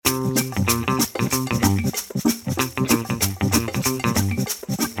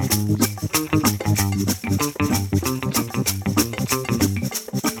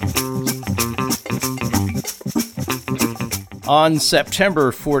On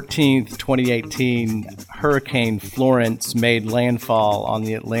September 14th, 2018, Hurricane Florence made landfall on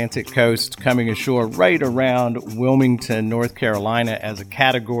the Atlantic coast, coming ashore right around Wilmington, North Carolina as a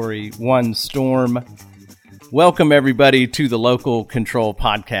Category 1 storm. Welcome, everybody, to the Local Control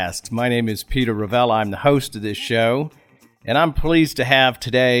Podcast. My name is Peter Ravella. I'm the host of this show, and I'm pleased to have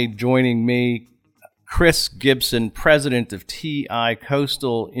today joining me Chris Gibson, president of TI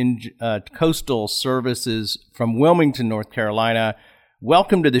Coastal Services from Wilmington, North Carolina.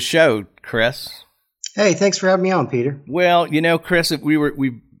 Welcome to the show, Chris. Hey, thanks for having me on, Peter. Well, you know, Chris,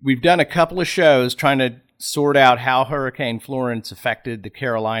 we've done a couple of shows trying to sort out how Hurricane Florence affected the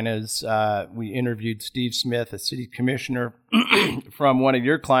Carolinas. We interviewed Steve Smith, a city commissioner from one of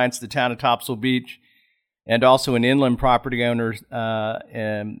your clients, the town of Topsail Beach, and also an inland property owner,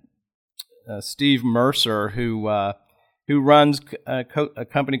 Steve Mercer, who runs a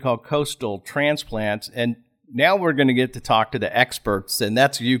company called Coastal Transplants. And now we're going to get to talk to the experts, and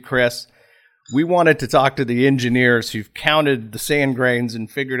that's you, Chris. We wanted to talk to the engineers who've counted the sand grains and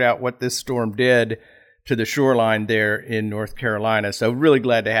figured out what this storm did to the shoreline there in North Carolina. So really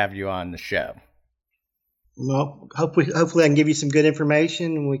glad to have you on the show. Well, hopefully I can give you some good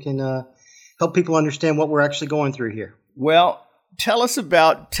information, and we can help people understand what we're actually going through here. Well, Tell us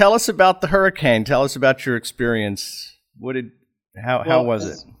about the hurricane. Tell us about your experience. How was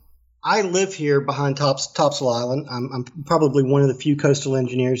it? I live here behind Topsail Island. I'm probably one of the few coastal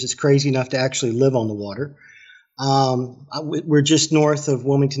engineers that's crazy enough to actually live on the water. We're just north of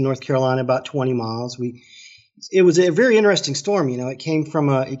Wilmington, North Carolina, about 20 miles. It was a very interesting storm. You know, it came from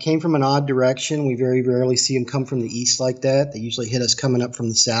an odd direction. We very rarely see them come from the east like that. They usually hit us coming up from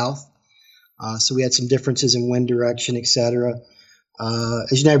the south. So we had some differences in wind direction, et cetera.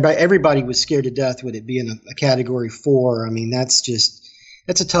 As you know, everybody was scared to death with it being a Category 4. I mean, that's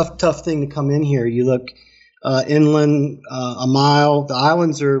a tough thing to come in here. You look inland a mile. The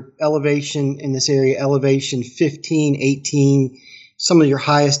islands are elevation in this area, elevation 15, 18, some of your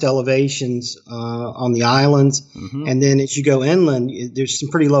highest elevations on the islands. Mm-hmm. And then as you go inland, there's some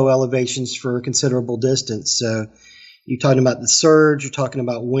pretty low elevations for a considerable distance. So you're talking about the surge, you're talking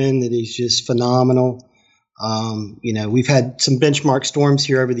about wind that is just phenomenal. You know, we've had some benchmark storms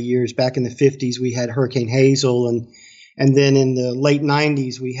here over the years. Back in the 50s, we had Hurricane Hazel, and then in the late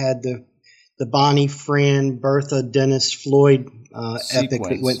 90s, we had the Bonnie, Fran, Bertha, Dennis, Floyd epic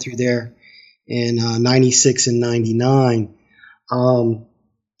that went through there in 96 and 99. You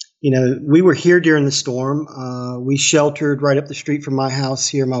know, we were here during the storm. We sheltered right up the street from my house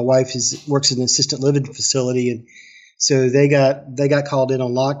here. My wife works in an assisted living facility, and so they got called in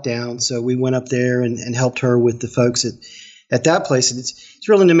on lockdown. So we went up there and helped her with the folks at that place. And it's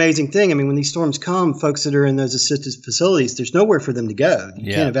really an amazing thing. I mean, when these storms come, folks that are in those assisted facilities, there's nowhere for them to go.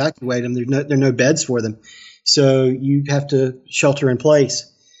 You can't evacuate them. There are no beds for them. So you have to shelter in place.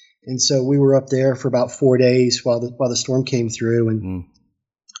 And so we were up there for about 4 days while the storm came through. And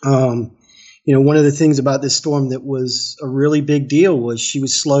you know, one of the things about this storm that was a really big deal was she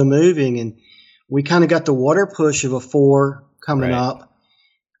was slow moving, and we kind of got the water push of a 4 coming up.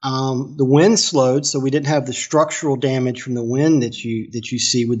 The wind slowed, so we didn't have the structural damage from the wind that you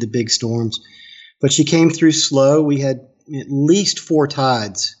see with the big storms. But she came through slow. We had at least 4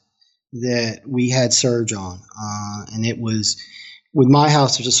 tides that we had surge on. And it was, with my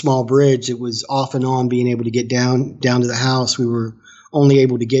house, there's a small bridge. It was off and on being able to get down to the house. We were only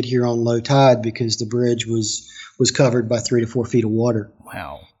able to get here on low tide because the bridge was covered by 3 to 4 feet of water.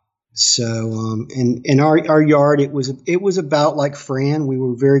 Wow. So, in our yard, it was about like Fran. We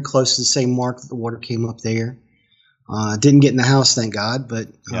were very close to the same mark that the water came up there. Didn't get in the house, thank God, but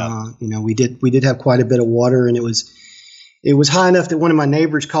you know, we did have quite a bit of water, and it was high enough that one of my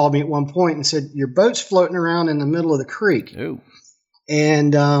neighbors called me at one point and said, "Your boat's floating around in the middle of the creek." Ooh.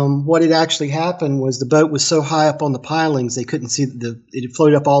 And what had actually happened was the boat was so high up on the pilings they couldn't see it had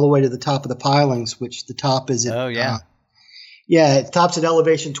floated up all the way to the top of the pilings, which the top is at. It tops at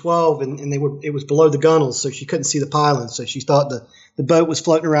elevation 12, and it was below the gunnels, so she couldn't see the pilings. So she thought the boat was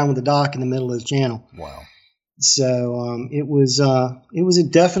floating around with the dock in the middle of the channel. Wow. So it was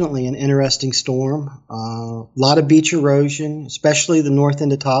definitely an interesting storm. A lot of beach erosion, especially the north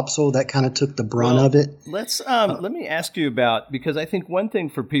end of Topsail. That kind of took the brunt of it. Let me ask you about, because I think one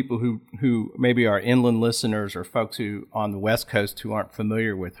thing for people who maybe are inland listeners or folks who on the West Coast who aren't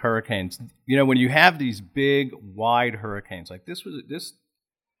familiar with hurricanes, you know, when you have these big, wide hurricanes like this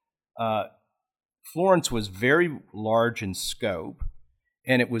Florence was very large in scope,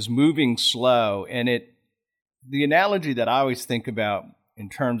 and it was moving slow, and the analogy that I always think about in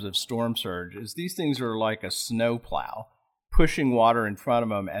terms of storm surge is these things are like a snow plow. pushing water in front of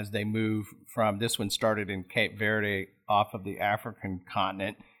them as they move from, this one started in Cape Verde off of the African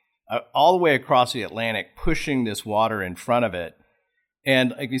continent, all the way across the Atlantic, pushing this water in front of it.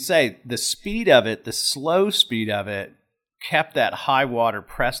 And like you say, the speed of it, the slow speed of it, kept that high water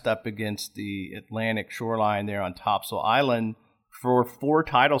pressed up against the Atlantic shoreline there on Topsail Island for 4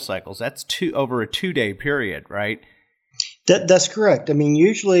 tidal cycles. That's over a 2-day period, right? That's correct. I mean,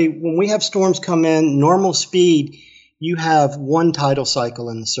 usually when we have storms come in, normal speed, you have 1 tidal cycle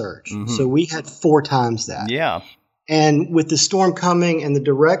in the surge. Mm-hmm. So we had 4 times that. Yeah. And with the storm coming and the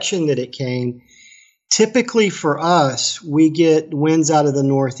direction that it came, typically for us, we get winds out of the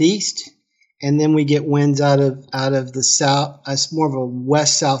northeast, and then we get winds out of the south. It's more of a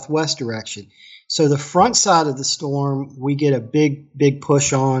west-southwest direction. So the front side of the storm, we get a big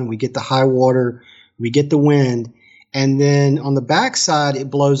push on. We get the high water. We get the wind. And then on the back side, it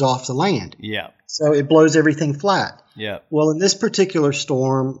blows off the land. Yeah. So it blows everything flat. Yeah. Well, in this particular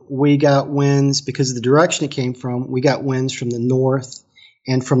storm, we got winds, because of the direction it came from, we got winds from the north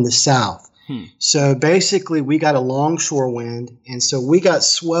and from the south. So basically, we got a longshore wind, and so we got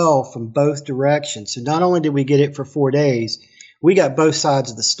swell from both directions. So not only did we get it for 4 days, we got both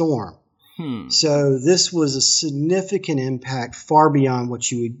sides of the storm. So this was a significant impact, far beyond what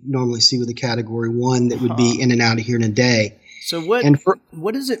you would normally see with a Category 1 that would be in and out of here in a day. So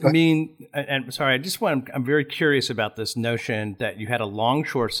what does it mean? And sorry, I'm very curious about this notion that you had a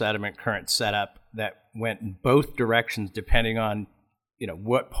longshore sediment current setup that went in both directions depending on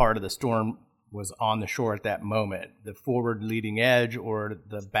what part of the storm was on the shore at that moment, the forward leading edge or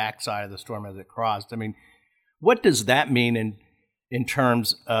the backside of the storm as it crossed. I mean, what does that mean in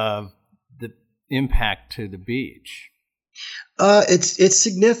terms of the impact to the beach? It's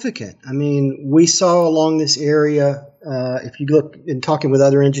significant. I mean, we saw along this area, if you look in talking with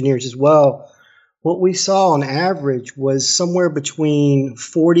other engineers as well, what we saw on average was somewhere between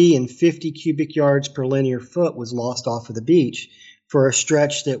 40 and 50 cubic yards per linear foot was lost off of the beach for a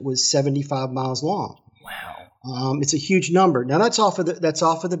stretch that was 75 miles long. Wow. It's a huge number. Now that's off of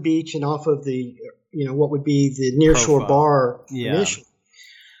the beach and off of the, what would be the nearshore bar initially.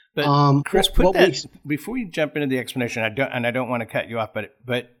 But Chris, before you jump into the explanation, I don't want to cut you off, but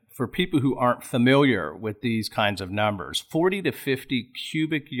for people who aren't familiar with these kinds of numbers, 40 to 50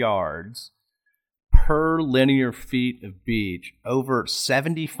 cubic yards per linear feet of beach over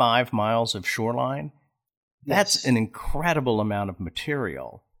 75 miles of shoreline. That's an incredible amount of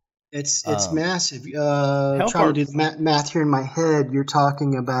material. It's massive. Trying to do the math here in my head, you're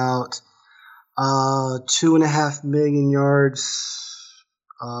talking about 2.5 million yards.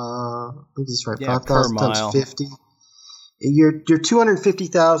 I think this is right. 5,000 times 50. You're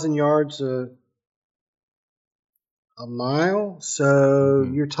 250,000 yards a mile. So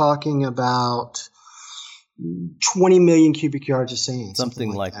you're talking about 20 million cubic yards of sand.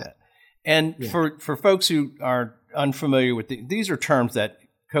 Something like that. And for folks who are unfamiliar with these are terms that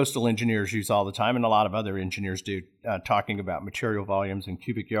coastal engineers use all the time, and a lot of other engineers do, talking about material volumes and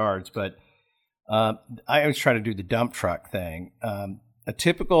cubic yards. But I always try to do the dump truck thing. A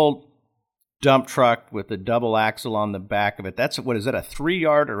typical dump truck with a double axle on the back of it, that's, what is that, a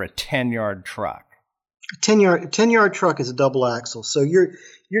 3-yard or a 10-yard truck? A 10-yard truck is a double axle. So you're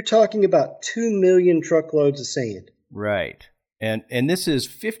talking about 2 million truckloads of sand. Right. And this is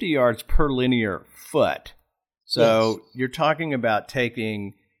 50 yards per linear foot. So you're talking about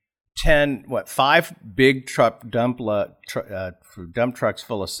taking 5 big dump trucks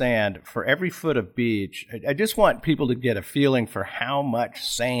full of sand for every foot of beach. I just want people to get a feeling for how much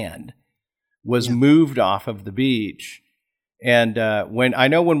sand was moved off of the beach. And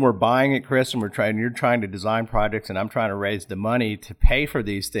when we're buying it, Chris, and you're trying to design projects, and I'm trying to raise the money to pay for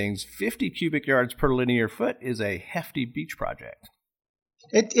these things, 50 cubic yards per linear foot is a hefty beach project.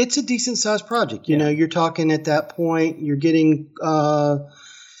 It's a decent sized project. You know, you're talking at that point, you're getting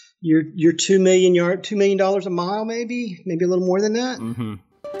your $2 million a mile, maybe a little more than that. Mm-hmm.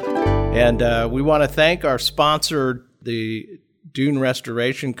 And we want to thank our sponsor, the dune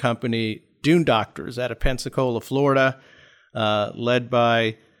restoration company, Dune Doctors, out of Pensacola, Florida. Led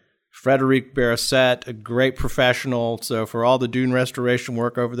by Frederic Barrasset, a great professional. So for all the dune restoration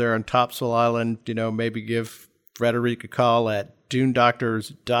work over there on Topsail Island, maybe give Frederic a call at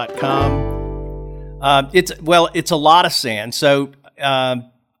dunedoctors.com. It's a lot of sand. So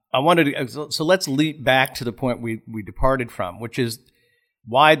so let's leap back to the point we departed from, which is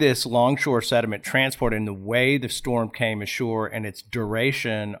why this longshore sediment transport and the way the storm came ashore and its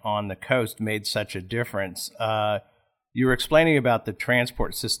duration on the coast made such a difference. You were explaining about the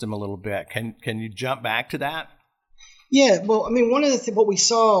transport system a little bit. Can you jump back to that? Yeah, well, I mean, one of the what we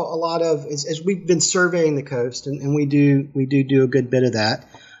saw a lot of is as we've been surveying the coast, and we do a good bit of that.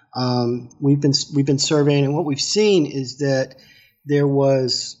 We've been surveying, and what we've seen is that there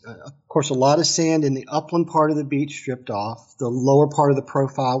was, of course, a lot of sand in the upland part of the beach stripped off. The lower part of the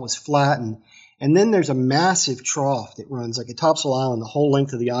profile was flattened. And then there's a massive trough that runs like a Topsail Island, the whole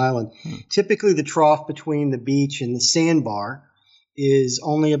length of the island. Typically, the trough between the beach and the sandbar is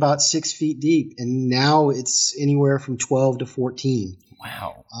only about 6 feet deep. And now it's anywhere from 12 to 14.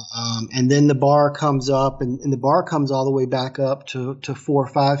 Wow. And then the bar comes up, and the bar comes all the way back up to 4 or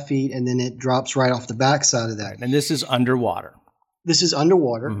 5 feet, and then it drops right off the backside of that. And this is underwater. This is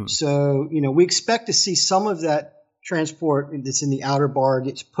underwater. So, we expect to see some of that transport that's in the outer bar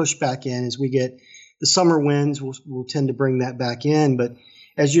gets pushed back in as we get the summer winds will tend to bring that back in. But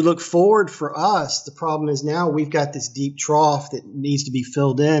as you look forward for us, the problem is now we've got this deep trough that needs to be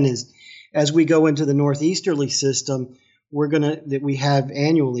filled in as we go into the northeasterly system. That we have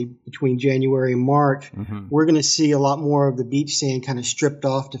annually between January and March, we're going to see a lot more of the beach sand kind of stripped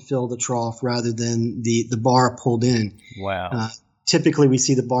off to fill the trough rather than the bar pulled in. Wow. Typically, we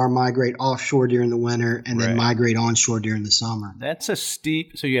see the bar migrate offshore during the winter and then migrate onshore during the summer. That's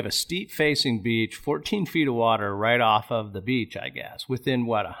so you have a steep facing beach, 14 feet of water right off of the beach, I guess, within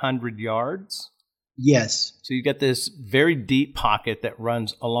 100 yards? Yes. So you get this very deep pocket that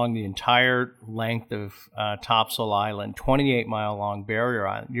runs along the entire length of Topsail Island, 28-mile long barrier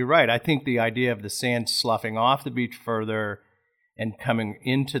island. You're right. I think the idea of the sand sloughing off the beach further and coming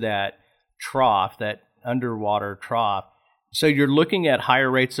into that trough, that underwater trough. So you're looking at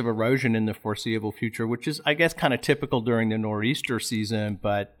higher rates of erosion in the foreseeable future, which is, I guess, kind of typical during the nor'easter season,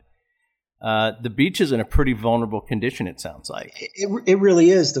 but the beach is in a pretty vulnerable condition, it sounds like. It really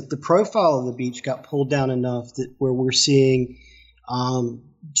is. The profile of the beach got pulled down enough that where we're seeing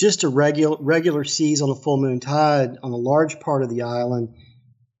just a regular seas on a full moon tide on a large part of the island.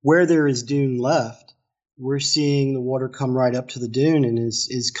 Where there is dune left, we're seeing the water come right up to the dune and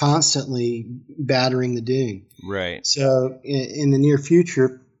is constantly battering the dune. Right. So in the near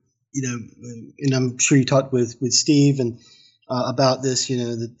future, and I'm sure you talked with Steve and about this,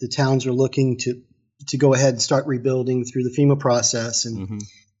 the towns are looking to go ahead and start rebuilding through the FEMA process. And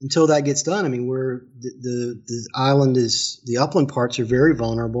until that gets done, I mean, the island the upland parts are very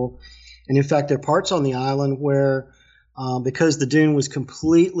vulnerable. And in fact, there are parts on the island where, because the dune was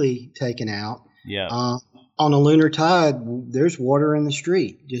completely taken out, on a lunar tide, there's water in the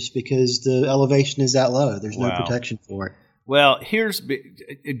street just because the elevation is that low. There's no protection for it. Well, here's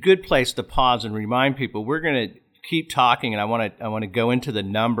a good place to pause and remind people. We're going to keep talking, and I want to go into the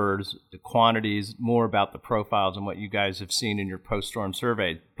numbers, the quantities, more about the profiles and what you guys have seen in your post-storm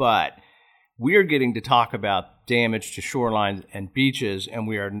survey. But we are getting to talk about damage to shorelines and beaches, and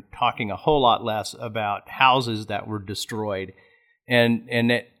we are talking a whole lot less about houses that were destroyed.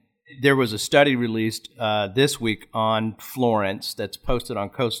 And there was a study released this week on Florence that's posted on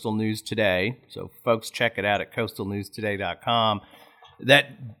Coastal News Today. So folks, check it out at coastalnewstoday.com.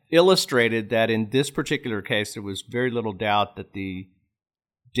 That illustrated that in this particular case, there was very little doubt that the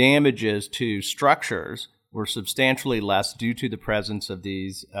damages to structures were substantially less due to the presence of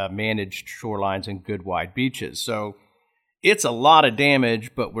these managed shorelines and good wide beaches. So it's a lot of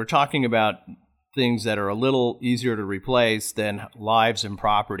damage, but we're talking about things that are a little easier to replace than lives and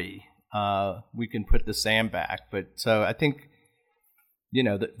property. We can put the sand back. But so I think,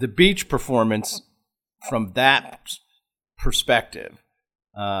 the beach performance from that perspective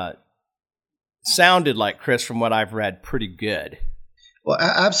sounded like, Chris, from what I've read, pretty good. Well,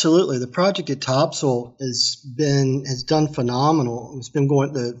 absolutely. The project at Topsail has done phenomenal. It's been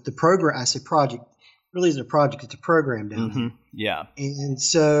going the program. I say project, really isn't a project; it's a program down there. Yeah. And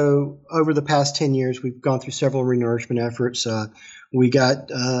so over the past 10 years, we've gone through several renourishment efforts. We got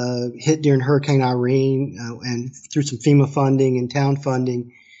hit during Hurricane Irene, and through some FEMA funding and town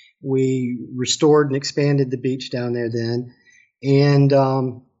funding, we restored and expanded the beach down there then. And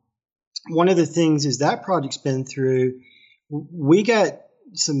one of the things is that project's been through. We got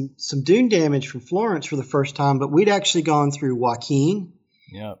some dune damage from Florence for the first time, but we'd actually gone through Joaquin,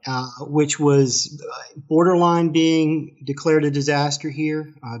 which was borderline being declared a disaster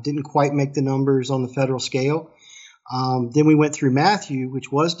here. Didn't quite make the numbers on the federal scale. Then we went through Matthew, which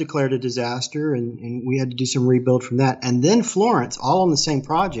was declared a disaster, and we had to do some rebuild from that. And then Florence, all on the same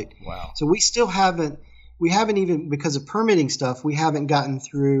project. Wow. So we haven't even, because of permitting stuff, we haven't gotten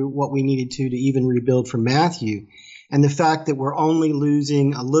through what we needed to even rebuild from Matthew. And the fact that we're only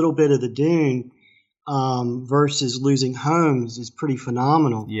losing a little bit of the dune versus losing homes is pretty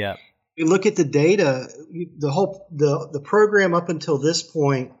phenomenal. Yeah. You look at the data, the program up until this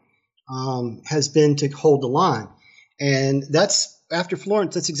point has been to hold the line. And that's after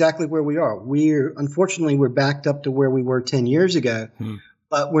Florence. That's exactly where we are. Unfortunately we're backed up to where we were 10 years ago,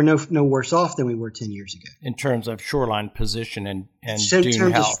 but we're no worse off than we were 10 years ago in terms of shoreline position and so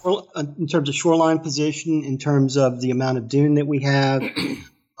dune health. In terms of shoreline position, in terms of the amount of dune that we have.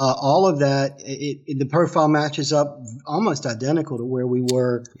 All of that, the profile matches up almost identical to where we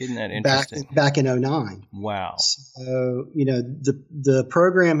were. Isn't that interesting? Back in 2009. Wow. So, the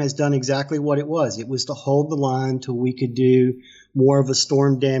program has done exactly what it was. It was to hold the line till we could do more of a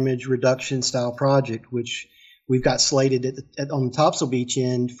storm damage reduction style project, which we've got slated on the Topsail Beach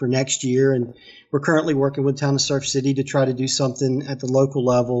end for next year. And we're currently working with the town of Surf City to try to do something at the local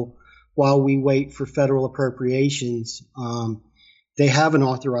level while we wait for federal appropriations. They have an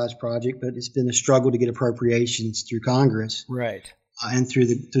authorized project, but it's been a struggle to get appropriations through Congress, right, and through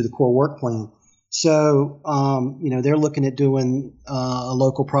the core work plan. So, they're looking at doing a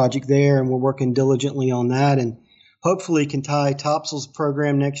local project there, and we're working diligently on that, and hopefully can tie Topsail's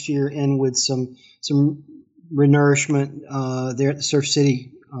program next year in with some renourishment there at the Surf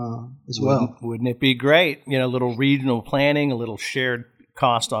City as well. Wouldn't it be great? A little regional planning, a little shared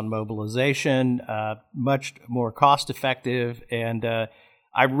cost on mobilization, much more cost effective. And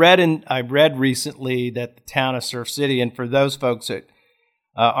I read recently that the town of Surf City, and for those folks that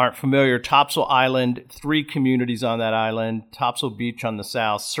aren't familiar, Topsail Island, 3 communities on that island, Topsail Beach on the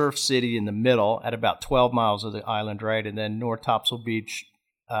south, Surf City in the middle at about 12 miles of the island, right? And then North Topsail Beach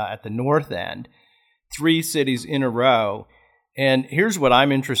at the north end, 3 cities in a row. And here's what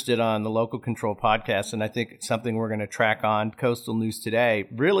I'm interested on the Local Control podcast, and I think it's something we're going to track on Coastal News Today,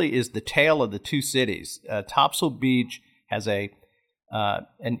 really is the tale of the 2 cities. Topsail Beach has an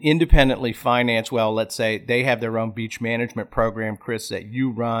independently financed, let's say they have their own beach management program, Chris, that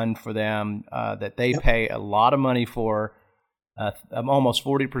you run for them, that they pay a lot of money for. Almost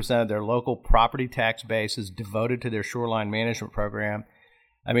 40% of their local property tax base is devoted to their shoreline management program.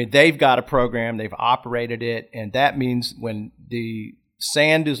 I mean, they've got a program, they've operated it, and that means when the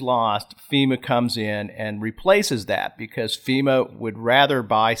sand is lost, FEMA comes in and replaces that because FEMA would rather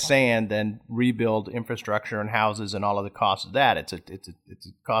buy sand than rebuild infrastructure and houses and all of the costs of that. It's a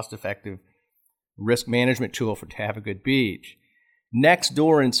cost-effective risk management tool to have a good beach. Next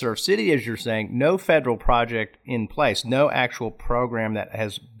door in Surf City, as you're saying, no federal project in place, no actual program that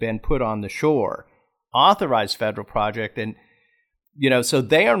has been put on the shore, authorized federal project, and so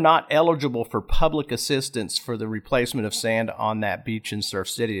they are not eligible for public assistance for the replacement of sand on that beach in Surf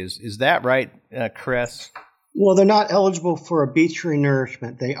City. Is that right, Chris? Well, they're not eligible for a beach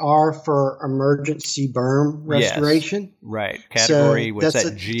renourishment. They are for emergency berm restoration. Yes, right. Category, what's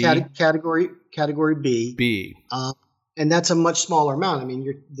that, G? Category B. B. And that's a much smaller amount. I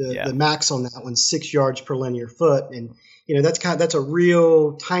mean, the max on that one's 6 yards per linear foot. And, that's a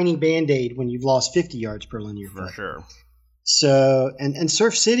real tiny Band-Aid when you've lost 50 yards per linear foot. For sure. So, and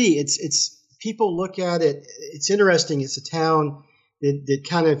Surf City, it's people look at it. It's interesting. It's a town that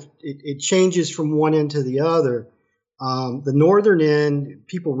kind of it changes from one end to the other. The northern end,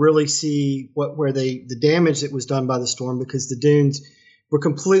 people really see where the damage that was done by the storm because the dunes were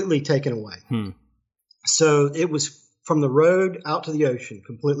completely taken away. So it was from the road out to the ocean,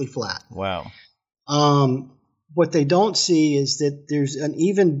 completely flat. Wow. What they don't see is that there's an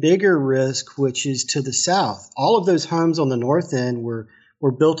even bigger risk, which is to the south. All of those homes on the north end were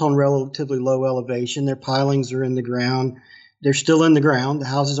built on relatively low elevation. Their pilings are in the ground. They're still in the ground. The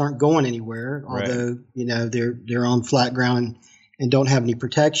houses aren't going anywhere, although, they're on flat ground and don't have any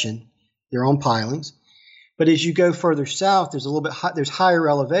protection. They're on pilings. But as you go further south, there's higher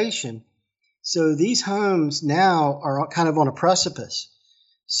elevation. So these homes now are kind of on a precipice.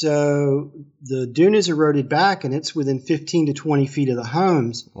 So the dune is eroded back, and it's within 15 to 20 feet of the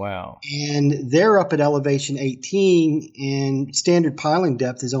homes. Wow. And they're up at elevation 18, and standard piling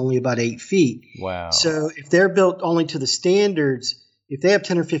depth is only about 8 feet. Wow. So if they're built only to the standards, if they have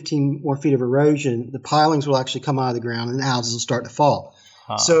 10 or 15 more feet of erosion, the pilings will actually come out of the ground, and the houses will start to fall.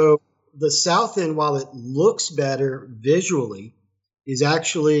 So the south end, while it looks better visually, is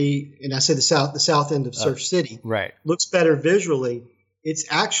actually, and I say the south end of Surf City, looks better visually. It's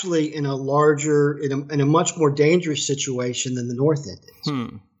actually in a much more dangerous situation than the north end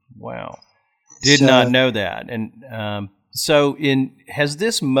is. Wow. Did not know that. And has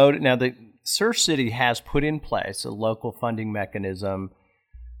this now the Surf City has put in place a local funding mechanism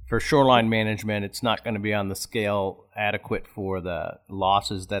for shoreline management. It's not going to be on the scale adequate for the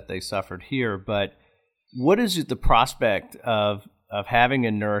losses that they suffered here, but what is the prospect of having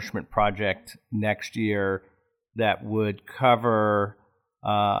a nourishment project next year that would cover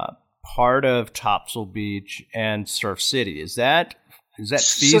part of Topsail Beach and Surf City? Is that Is that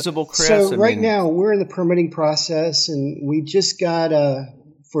feasible, Chris? So right now we're in the permitting process, and we just got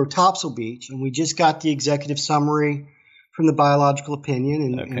for Topsail Beach, and we just got the executive summary from the biological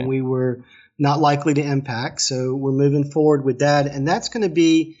opinion, and we were not likely to impact. So we're moving forward with that, and that's going to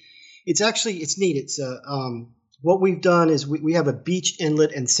be. It's neat. It's what we've done is we have a beach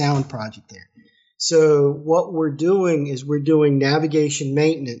inlet and sound project there. So what we're doing is we're doing navigation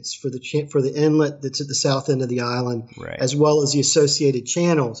maintenance for the inlet that's at the south end of the island, right, as well as the associated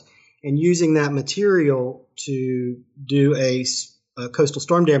channels, and using that material to do a coastal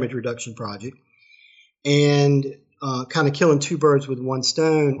storm damage reduction project, and kind of killing two birds with one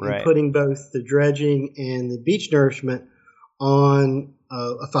stone, right, and putting both the dredging and the beach nourishment on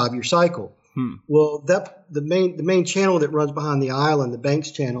a 5-year cycle. Well, the main channel that runs behind the island, the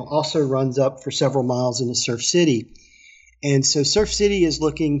Banks Channel, also runs up for several miles into Surf City. And so Surf City is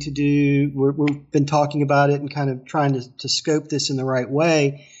looking to do, we've been talking about it and kind of trying to scope this in the right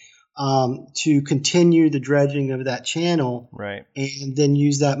way, to continue the dredging of that channel, right, and then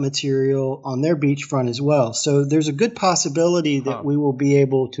use that material on their beachfront as well. So there's a good possibility that we will be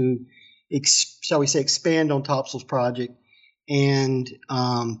able to, shall we say, expand on Topsail's project and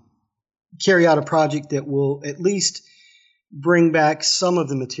carry out a project that will at least bring back some of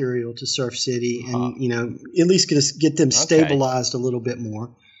the material to Surf City and, at least get them stabilized a little bit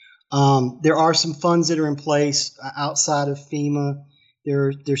more. There are some funds that are in place outside of FEMA.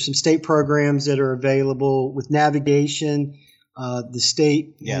 There's some state programs that are available with navigation. The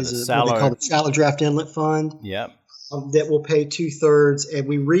state has what they call the Shallow Draft Inlet Fund. Yep. That will pay 2/3. And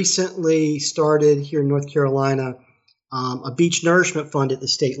we recently started here in North Carolina a beach nourishment fund at the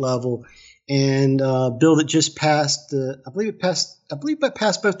state level, and a bill that just passed. I believe it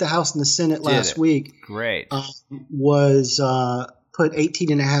passed both the House and the Senate last week. Great. Was put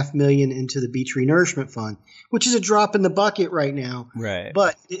 $18.5 million into the beach renourishment fund, which is a drop in the bucket right now. Right.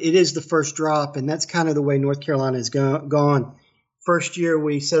 But it is the first drop, and that's kind of the way North Carolina has gone. First year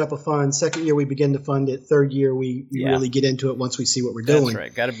we set up a fund. Second year we begin to fund it. Third year we really get into it once we see what we're doing. That's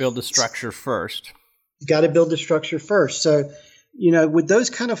right. Got to build the structure first. Got to build the structure first. So, with those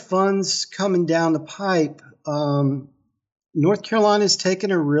kind of funds coming down the pipe, North Carolina's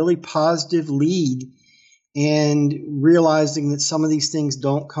taken a really positive lead and realizing that some of these things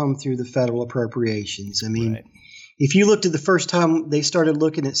don't come through the federal appropriations. I mean, if you looked at the first time they started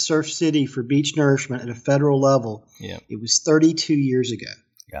looking at Surf City for beach nourishment at a federal level, it was 32 years ago.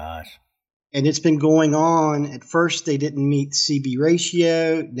 Gosh. And it's been going on. At first, they didn't meet CB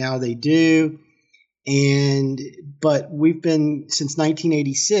ratio. Now they do. But we've been, since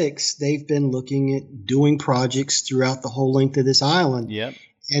 1986, they've been looking at doing projects throughout the whole length of this island. Yep.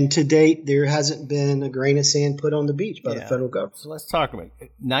 And to date, there hasn't been a grain of sand put on the beach by the federal government. So let's talk about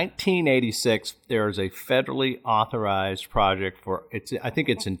it. 1986, there is a federally authorized project I think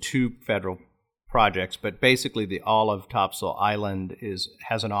it's in 2 federal projects, but basically the all of Topsail Island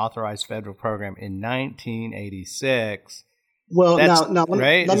has an authorized federal program in 1986. Well, now,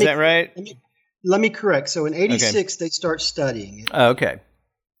 right? Is that right? Let me correct. So in 86, they start studying it. Oh, okay.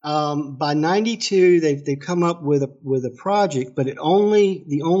 By 92, they've come up with a project, but the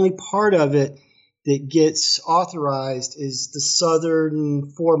only part of it that gets authorized is the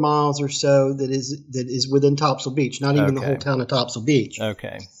southern 4 miles or so that is within Topsail Beach, not even the whole town of Topsail Beach.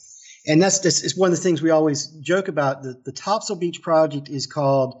 Okay. And it's one of the things we always joke about. The Topsail Beach project is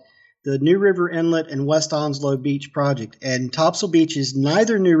called the New River Inlet and West Onslow Beach project. And Topsail Beach is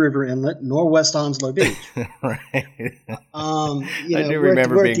neither New River Inlet nor West Onslow Beach. Right. I do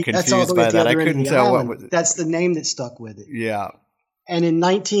remember being confused by that. I couldn't tell what was it. That's the name that stuck with it. Yeah. And in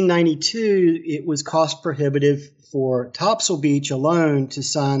 1992, it was cost prohibitive for Topsail Beach alone to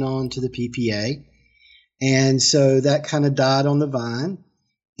sign on to the PPA. And so that kind of died on the vine.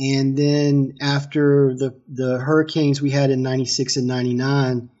 And then after the hurricanes we had in 96 and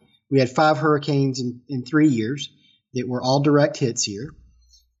 99, we had 5 hurricanes in 3 years that were all direct hits here.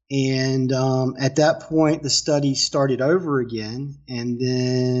 And at that point, the study started over again. And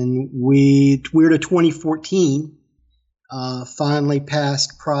then we're to 2014, finally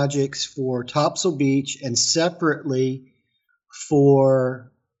passed projects for Topsail Beach and separately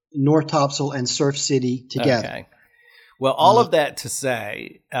for North Topsail and Surf City together. Okay. Well, all of that to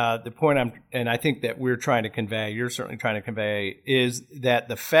say, the point I think that we're trying to convey, you're certainly trying to convey, is that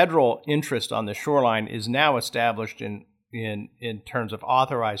the federal interest on the shoreline is now established in terms of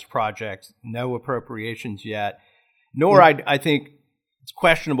authorized projects, no appropriations yet, nor I think it's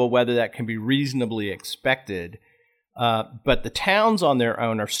questionable whether that can be reasonably expected. But the towns on their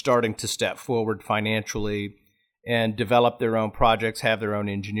own are starting to step forward financially and develop their own projects, have their own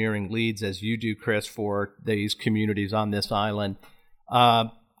engineering leads, as you do, Chris, for these communities on this island.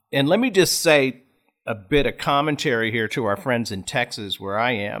 And let me just say a bit of commentary here to our friends in Texas, where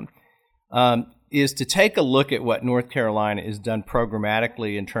I am, is to take a look at what North Carolina has done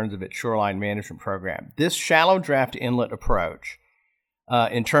programmatically in terms of its shoreline management program. This shallow draft inlet approach,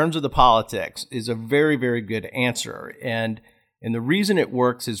 in terms of the politics, is a very, very good answer. And the reason it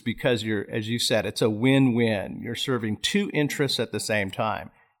works is because as you said, it's a win-win. You're serving two interests at the same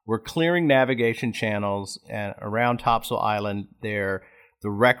time. We're clearing navigation channels around Topsail Island there. The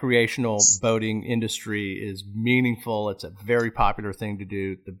recreational boating industry is meaningful. It's a very popular thing to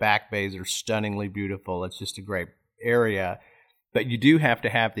do. The back bays are stunningly beautiful. It's just a great area. But you do have to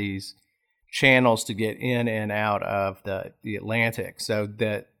have these channels to get in and out of the Atlantic. So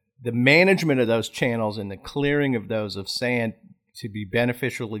the management of those channels and the clearing of those of sand to be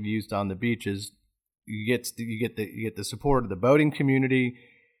beneficially used on the beaches, you get the support of the boating community.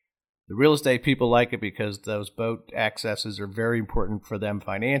 The real estate people like it because those boat accesses are very important for them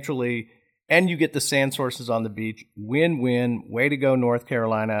financially, and you get the sand sources on the beach. Win-win. Way to go, North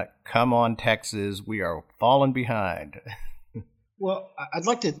Carolina. Come on, Texas. We are falling behind. Well, I'd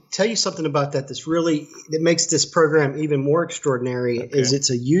like to tell you something about that that makes this program even more extraordinary. Okay. Is it's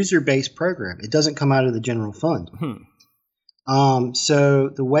a user-based program. It doesn't come out of the general fund. So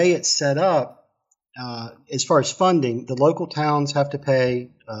the way it's set up, as far as funding, the local towns have to pay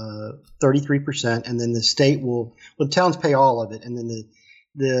 33%, and then the state the towns pay all of it, and then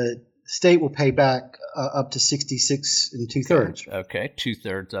the state will pay back up to 66 2/3. Okay,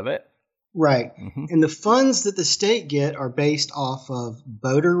 2/3 of it. Right. Mm-hmm. And the funds that the state get are based off of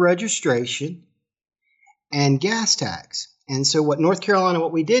boater registration and gas tax. And so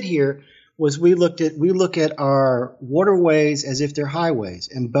what we did here was we look at our waterways as if they're highways,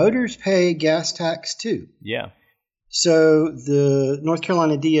 and boaters pay gas tax too. Yeah. So the North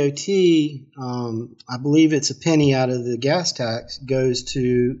Carolina DOT, I believe it's a penny out of the gas tax goes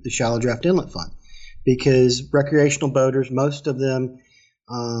to the Shallow Draft Inlet Fund, because recreational boaters, most of them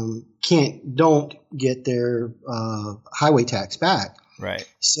don't get their highway tax back. Right.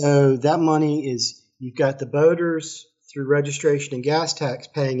 So that money you've got the boaters through registration and gas tax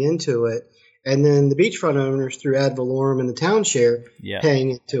paying into it, and then the beachfront owners through ad valorem and the town share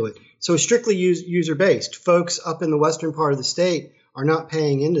paying into it. So it's strictly user-based. Folks up in the western part of the state are not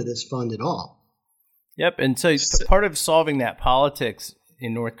paying into this fund at all. Yep, and so part of solving that politics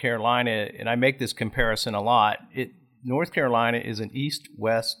in North Carolina, and I make this comparison a lot, North Carolina is an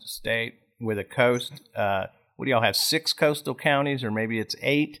east-west state with a coast. What do y'all have, 6 coastal counties, or maybe it's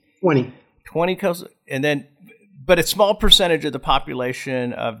 8? 20 coastal, and then... But a small percentage of the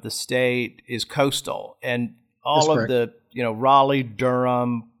population of the state is coastal, and all of the Raleigh,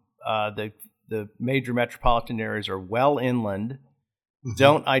 Durham, the major metropolitan areas are well inland,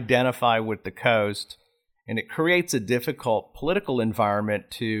 don't identify with the coast, and it creates a difficult political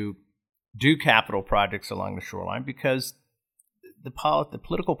environment to do capital projects along the shoreline because the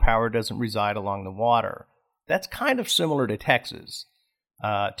political power doesn't reside along the water. That's kind of similar to Texas.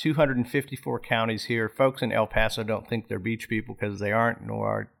 254 counties here. Folks in El Paso don't think they're beach people because they aren't, nor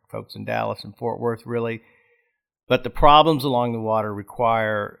are folks in Dallas and Fort Worth really. But the problems along the water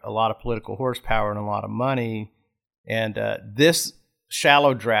require a lot of political horsepower and a lot of money. And this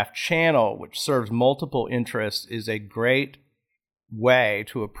shallow draft channel, which serves multiple interests, is a great way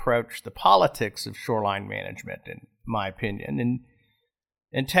to approach the politics of shoreline management, in my opinion.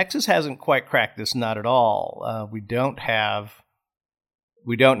 And Texas hasn't quite cracked this nut at all. We don't have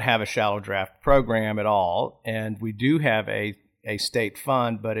a shallow draft program at all, and we do have a state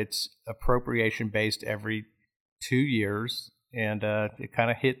fund, but it's appropriation based every 2 years, and it kind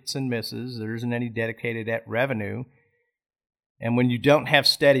of hits and misses. There isn't any dedicated revenue, and when you don't have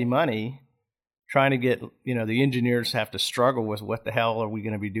steady money, trying to get the engineers have to struggle with what the hell are we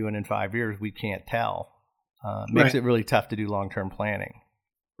going to be doing in 5 years? We can't tell. Makes it really tough to do long term planning.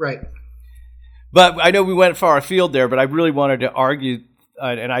 Right. But I know we went far afield there, but I really wanted to argue.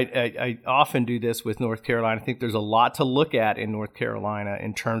 And I often do this with North Carolina. I think there's a lot to look at in North Carolina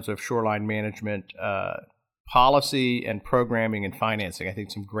in terms of shoreline management policy and programming and financing. I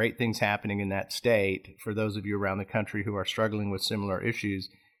think some great things happening in that state. For those of you around the country who are struggling with similar issues,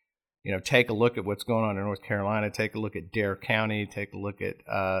 take a look at what's going on in North Carolina. Take a look at Dare County. Take a look at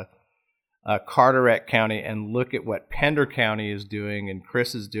Carteret County, and look at what Pender County is doing and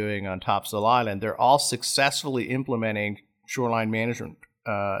Chris is doing on Topsail Island. They're all successfully implementing shoreline management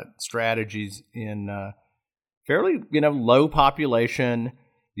strategies in fairly low population.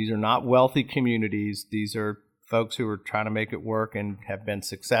 These are not wealthy communities. These are folks who are trying to make it work and have been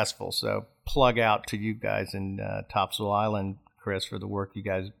successful. So plug out to you guys in Topsail Island, Chris, for the work you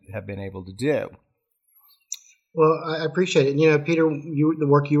guys have been able to do. Well, I appreciate it. Peter, the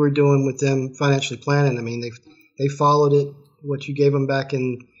work you were doing with them financially planning. I mean, they followed it. What you gave them back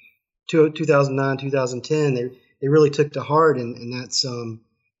in 2009, 2010, they really took to heart, and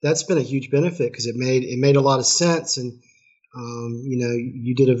that's been a huge benefit because it made a lot of sense. And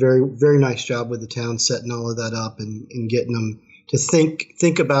you did a very very nice job with the town setting all of that up and getting them to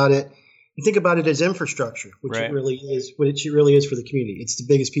think about it. And think about it as infrastructure, which Right. it really is. What it really is for the community. It's the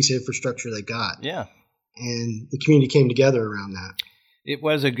biggest piece of infrastructure they got. Yeah. And the community came together around that. It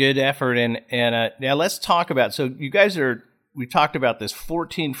was a good effort, and now let's talk about. So you guys we talked about this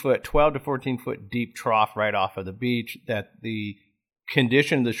 14-foot, 12 to 14-foot deep trough right off of the beach. That the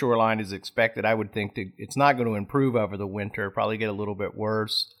condition of the shoreline is expected. I would think it's not going to improve over the winter. Probably get a little bit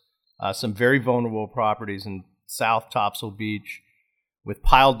worse. Some very vulnerable properties in South Topsail Beach with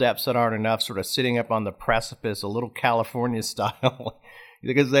pile depths that aren't enough, sort of sitting up on the precipice, a little California style.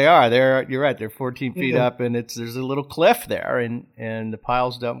 Because you're right, they're 14 feet up, and there's a little cliff there, and the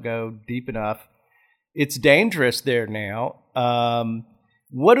piles don't go deep enough. It's dangerous there now.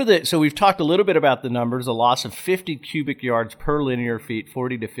 So we've talked a little bit about the numbers, a loss of 50 cubic yards per linear feet,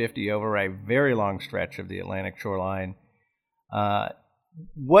 40 to 50 over a very long stretch of the Atlantic shoreline.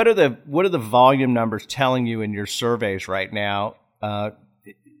 What are the volume numbers telling you in your surveys right now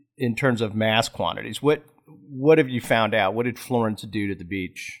in terms of mass quantities? What have you found out? What did Florence do to the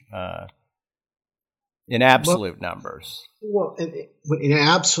beach in absolute numbers? Well, in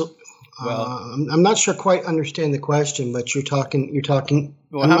absolute, I'm not sure quite understand the question, but you're talking.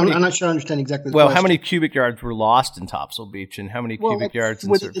 Well, I'm not sure I understand exactly the question. How many cubic yards were lost in Topsail Beach, and how many cubic yards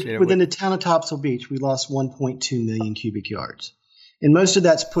within the town of Topsail Beach? We lost 1.2 million cubic yards, and most of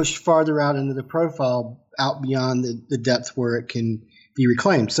that's pushed farther out into the profile, out beyond the depth where it can be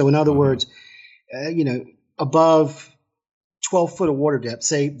reclaimed. So, in other words, above 12 foot of water depth,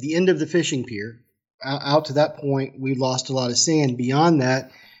 say the end of the fishing pier, out to that point, we lost a lot of sand. Beyond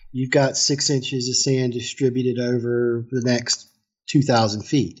that, you've got 6 inches of sand distributed over the next 2,000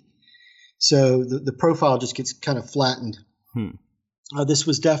 feet. So the profile just gets kind of flattened. This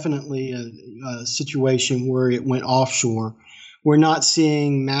was definitely a situation where it went offshore. We're not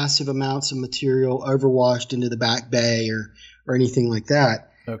seeing massive amounts of material overwashed into the back bay or anything like that.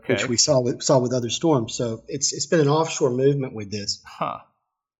 Okay. Which we saw with other storms. So it's been an offshore movement with this.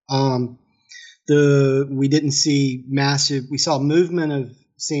 We didn't see massive. We saw movement of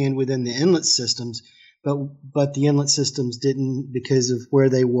sand within the inlet systems, but the inlet systems didn't, because of where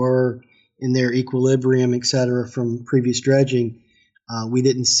they were in their equilibrium, et cetera, from previous dredging. We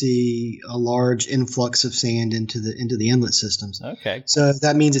didn't see a large influx of sand into the inlet systems. Okay. So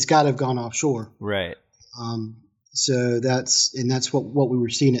that means it's got to have gone offshore. Right. So that's what we were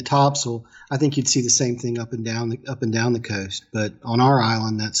seeing at Topsail. I think you'd see the same thing up and down the coast, but on our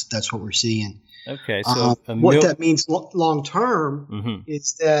island, that's what we're seeing. Okay, so what that means long term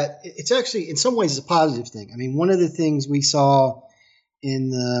is that it's actually in some ways a positive thing. I mean, one of the things we saw in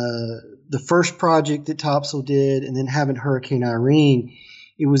the first project that Topsail did, and then having Hurricane Irene,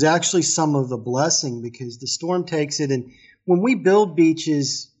 it was actually some of the blessing, because the storm takes it, and when we build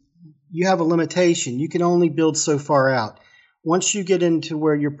beaches, you have a limitation. You can only build so far out. Once you get into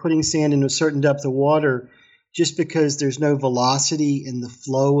where you're putting sand into a certain depth of water, just because there's no velocity in the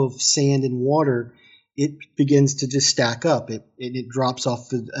flow of sand and water, it begins to just stack up. It drops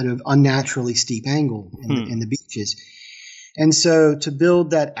off at an unnaturally steep angle in the beaches. And so to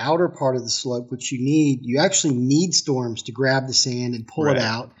build that outer part of the slope, which you actually need storms to grab the sand and pull it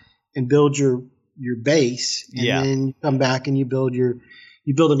out and build your base. And then you come back and you build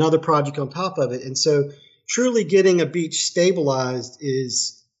another project on top of it. And so truly getting a beach stabilized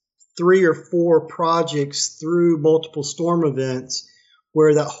is 3 or 4 projects through multiple storm events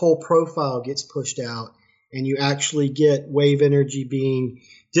where that whole profile gets pushed out, and you actually get wave energy being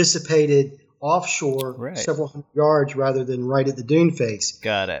dissipated offshore several hundred yards rather than right at the dune face.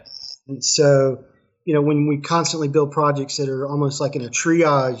 Got it. And so, when we constantly build projects that are almost like in a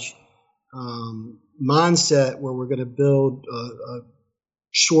triage mindset, where we're going to build a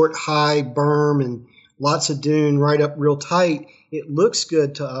short, high berm and lots of dune right up real tight, it looks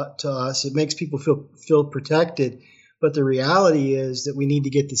good to us. It makes people feel protected. But the reality is that we need to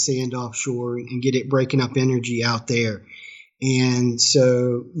get the sand offshore and get it breaking up energy out there. And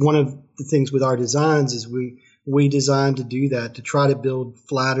so one of the things with our designs is we designed to do that, to try to build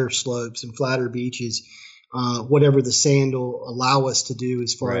flatter slopes and flatter beaches, whatever the sand will allow us to do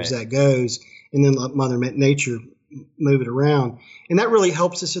as far as that goes, and then let Mother Nature move it around. And that really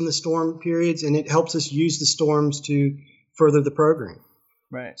helps us in the storm periods, and it helps us use the storms to further the program.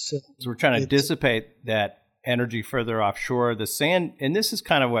 Right. So we're trying to dissipate that energy further offshore. The sand, and this is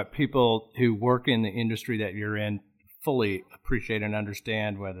kind of what people who work in the industry that you're in fully appreciate and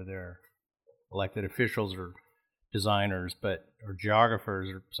understand, whether they're elected officials or designers, or geographers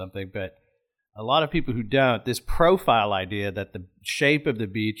or something. But a lot of people who don't, this profile idea that the shape of the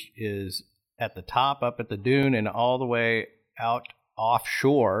beach is at the top, up at the dune, and all the way out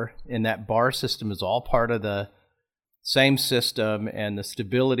offshore, and that bar system is all part of the same system, and the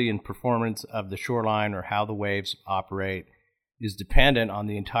stability and performance of the shoreline or how the waves operate is dependent on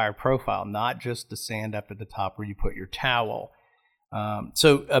the entire profile, not just the sand up at the top where you put your towel.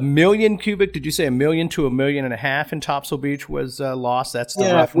 So 1 million cubic, did you say 1 million to 1.5 million in Topsail Beach was lost? That's the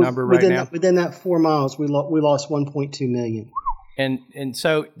rough number right now? Within that 4 miles, we lost 1.2 million. And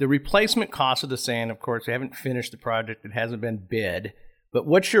so the replacement cost of the sand, of course, we haven't finished the project. It hasn't been bid. But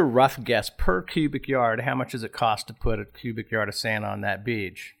what's your rough guess per cubic yard? How much does it cost to put a cubic yard of sand on that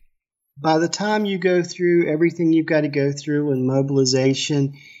beach? By the time you go through everything you've got to go through and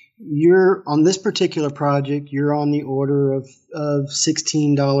mobilization, you're on this particular project, you're on the order of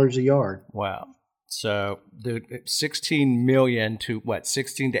 $16 a yard. Wow. So the 16 million to what,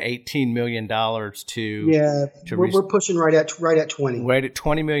 16 to 18 million dollars we're pushing right at 20. Right at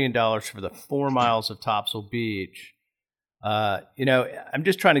 $20 million for the 4 miles of Topsail Beach. I'm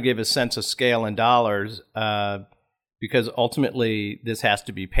just trying to give a sense of scale in dollars, because ultimately this has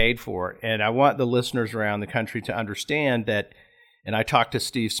to be paid for. And I want the listeners around the country to understand that, and I talked to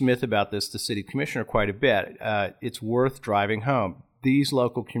Steve Smith about this, the city commissioner, quite a bit. It's worth driving home. These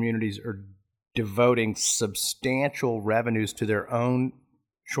local communities are devoting substantial revenues to their own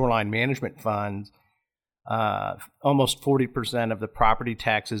shoreline management funds. Almost 40% of the property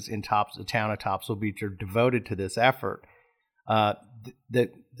taxes in the town of Topsail Beach are devoted to this effort.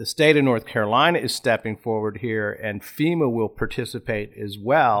 The state of North Carolina is stepping forward here, and FEMA will participate as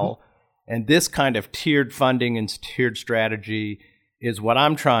well. Mm-hmm. And this kind of tiered funding and tiered strategy is what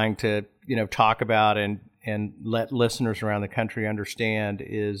I'm trying to, talk about and let listeners around the country understand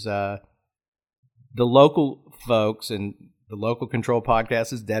is the local folks, and the Local Control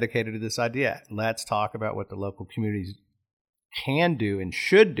Podcast is dedicated to this idea. Let's talk about what the local communities can do and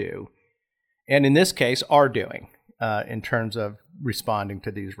should do, and in this case are doing. In terms of responding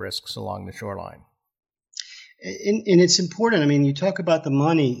to these risks along the shoreline. And it's important. I mean, you talk about the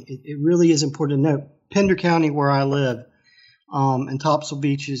money. It really is important to note. Pender County, where I live, and Topsail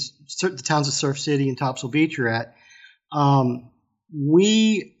Beach is the towns of Surf City and Topsail Beach are at.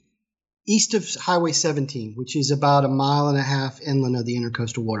 We east of Highway 17, which is about 1.5 miles inland of the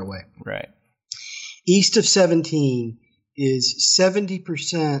Intercoastal Waterway. Right. East of 17 is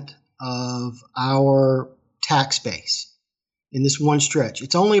 70% of our tax base in this one stretch.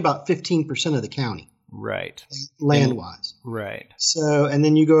 It's only about 15% of the county. Right. Land-wise. Right. So, and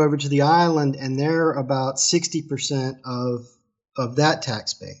then you go over to the island, and they're about 60% of that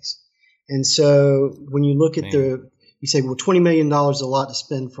tax base. And so when you look at you say, well, $20 million is a lot to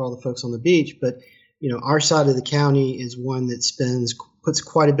spend for all the folks on the beach, but our side of the county is one that puts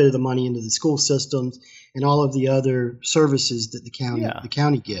quite a bit of the money into the school systems and all of the other services that the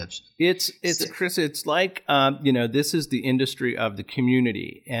county gives. Chris, it's like, this is the industry of the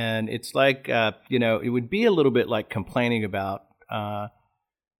community. And it's like, it would be a little bit like complaining about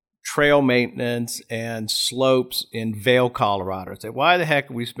trail maintenance and slopes in Vail, Colorado. Say, why the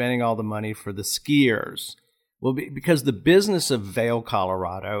heck are we spending all the money for the skiers? Well, because the business of Vail,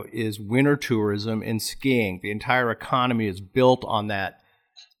 Colorado is winter tourism and skiing. The entire economy is built on that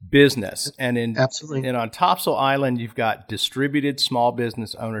business. Absolutely. And on Topsail Island, you've got distributed small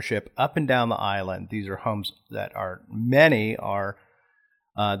business ownership up and down the island. These are homes that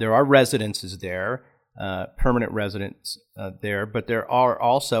there are residences there, permanent residents there, but there are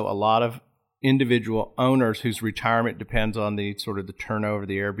also a lot of individual owners whose retirement depends on the sort of the turnover,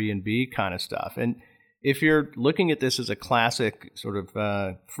 the Airbnb kind of stuff. And if you're looking at this as a classic sort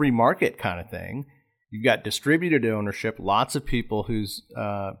of free market kind of thing, you've got distributed ownership, lots of people whose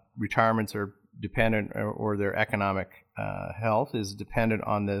retirements are dependent or their economic health is dependent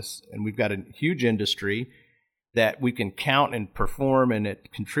on this. And we've got a huge industry that we can count and perform, and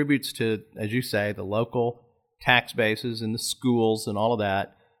it contributes to, as you say, the local tax bases and the schools and all of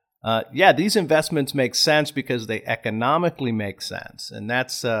that. These investments make sense because they economically make sense. And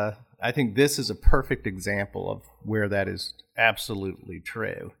that's I think this is a perfect example of where that is absolutely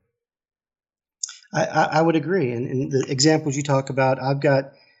true. I would agree. And the examples you talk about, I've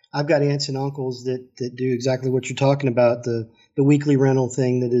got aunts and uncles that do exactly what you're talking about, the weekly rental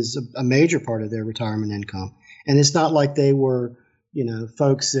thing that is a major part of their retirement income. And it's not like they were,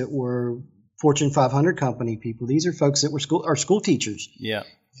 folks that were Fortune 500 company people. These are folks that were school teachers. Yeah.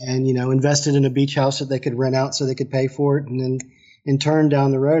 and invested in a beach house that they could rent out so they could pay for it, and then in turn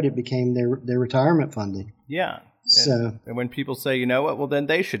down the road it became their retirement funding. Yeah. So and when people say, you know what, well then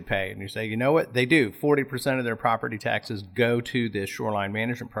they should pay, and you say, you know what, they do. 40% of their property taxes go to this shoreline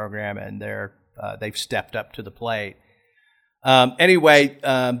management program, and they've stepped up to the plate. Anyway,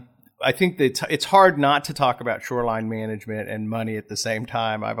 I think that it's hard not to talk about shoreline management and money at the same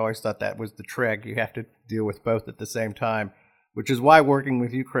time. I've always thought that was the trick. You have to deal with both at the same time, which is why working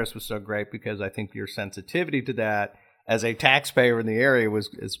with you, Chris, was so great, because I think your sensitivity to that as a taxpayer in the area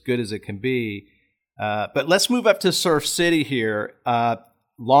was as good as it can be. But let's move up to Surf City here.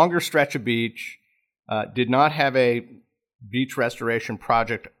 Longer stretch of beach, did not have a beach restoration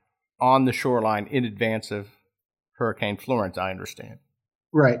project on the shoreline in advance of Hurricane Florence, I understand.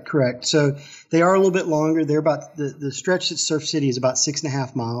 Right, correct. So they are a little bit longer. They're about the stretch at Surf City is about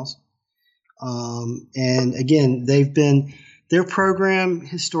 6.5 miles. And again, their program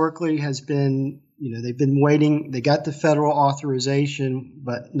historically has been, they've been waiting. They got the federal authorization,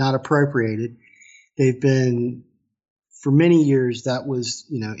 but not appropriated. They've been, for many years, that was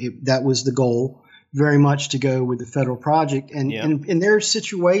the goal, very much to go with the federal project. And in their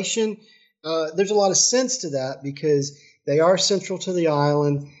situation, there's a lot of sense to that, because they are central to the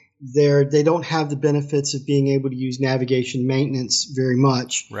island. They don't have the benefits of being able to use navigation maintenance very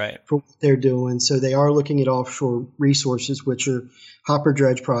much for what they're doing. So they are looking at offshore resources, which are hopper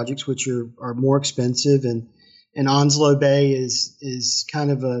dredge projects, which are more expensive. And Onslow Bay is kind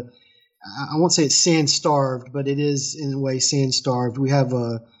of I won't say it's sand starved, but it is in a way sand starved. We have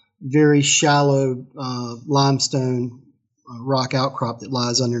a very shallow limestone rock outcrop that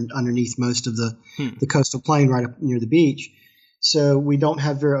lies underneath most of the coastal plain right up near the beach. So we don't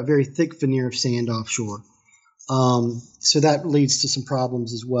have a very thick veneer of sand offshore. So that leads to some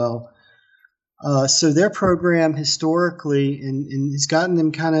problems as well. So their program historically, and has gotten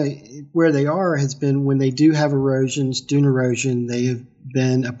them kind of where they are, has been when they do have erosions, dune erosion, they have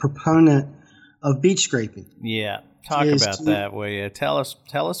been a proponent of beach scraping. Yeah. Talk about that, will you? Tell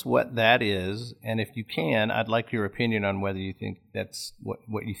us what that is, and if you can, I'd like your opinion on whether you think that's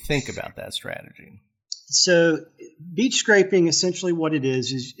what you think about that strategy. So, beach scraping, essentially what it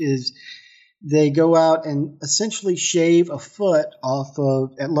is they go out and essentially shave a foot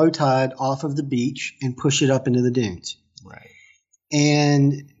at low tide off of the beach and push it up into the dunes. Right.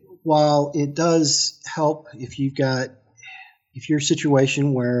 And while it does help if you're a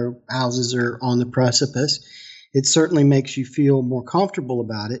situation where houses are on the precipice, it certainly makes you feel more comfortable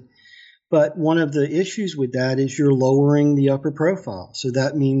about it. But one of the issues with that is you're lowering the upper profile. So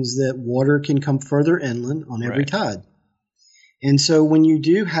that means that water can come further inland on every tide. And so when you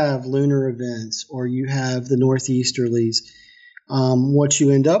do have lunar events or you have the northeasterlies, what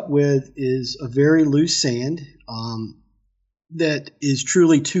you end up with is a very loose sand that is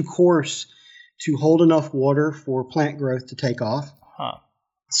truly too coarse to hold enough water for plant growth to take off.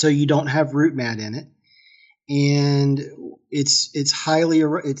 So you don't have root mat in it. And it's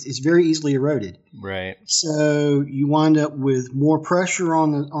very easily eroded. Right. So you wind up with more pressure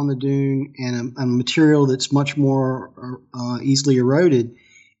on the dune and a material that's much more easily eroded,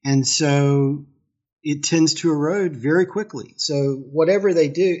 and so it tends to erode very quickly. So whatever they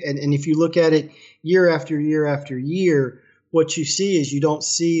do, and if you look at it year after year after year, what you see is you don't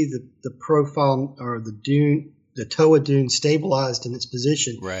see the profile or the dune, the TOA dune stabilized in its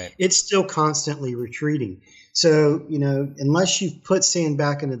position. Right. It's still constantly retreating. So, unless you've put sand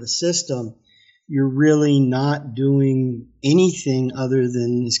back into the system, you're really not doing anything other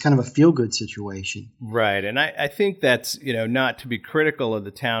than it's kind of a feel-good situation. Right. And I think that's, not to be critical of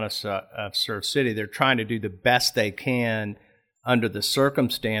the town of Surf City. They're trying to do the best they can under the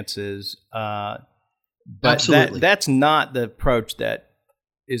circumstances. But that's not the approach that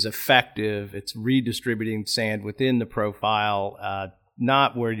is effective. It's redistributing sand within the profile,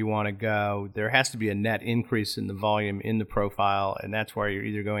 not where you want to go. There has to be a net increase in the volume in the profile, and that's where you're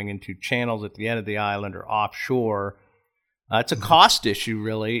either going into channels at the end of the island or offshore. It's a cost issue,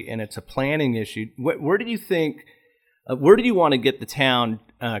 really, and it's a planning issue. Where do you think, where do you want to get the town,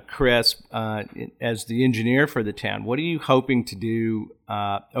 Chris, as the engineer for the town? What are you hoping to do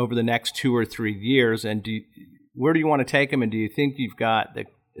over the next 2 or 3 years, and where do you want to take them, and do you think you've got the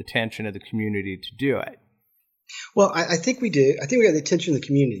attention of the community to do it? Well, I think we do. I think we got the attention of the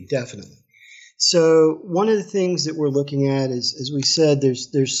community, definitely. So one of the things that we're looking at is, as we said,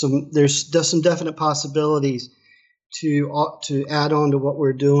 there's some definite possibilities to add on to what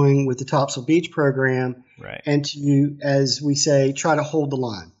we're doing with the Topsail Beach program, right, and to, as we say, try to hold the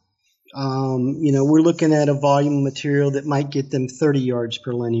line. We're looking at a volume of material that might get them 30 yards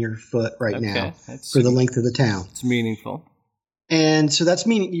per linear foot now for the length of the town. It's meaningful. And so that's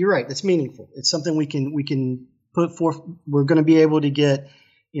meaning. You're right. That's meaningful. It's something we can put forth. We're going to be able to get,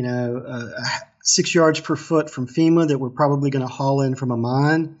 6 yards per foot from FEMA that we're probably going to haul in from a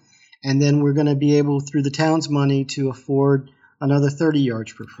mine, and then we're going to be able, through the town's money, to afford another 30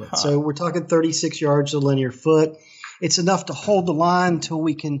 yards per foot. So we're talking 36 yards a linear foot. It's enough to hold the line until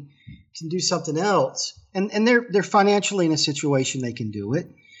we can do something else. And they're financially in a situation they can do it.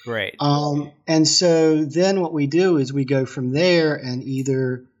 Great. And so then what we do is we go from there, and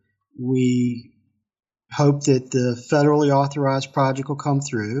either we hope that the federally authorized project will come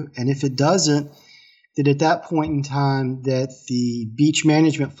through, and if it doesn't, that at that point in time that the beach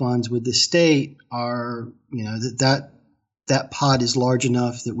management funds with the state are, that pot is large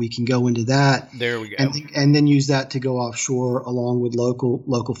enough that we can go into that. There we go. And then use that to go offshore along with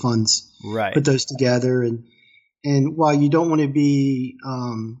local funds. Right. Put those together. And while you don't want to be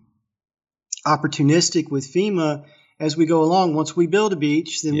opportunistic with FEMA, as we go along, once we build a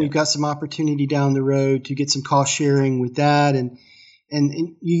beach, then we've got some opportunity down the road to get some cost sharing with that. And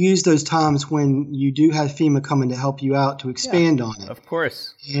you use those times when you do have FEMA coming to help you out to expand on it. Of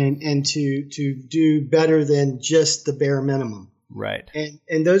course. And to do better than just the bare minimum. Right.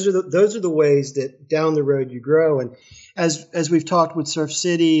 And those are the ways that down the road you grow. And as we've talked with Surf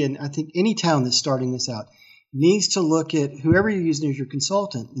City, and I think any town that's starting this out needs to look at whoever you're using as your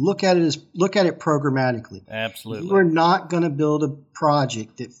consultant. Look at it programmatically. Absolutely. You are not going to build a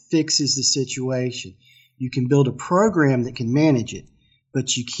project that fixes the situation. You can build a program that can manage it,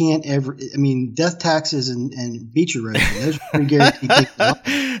 but you can't ever. I mean, death taxes and beach erosion. Those are pretty guaranteed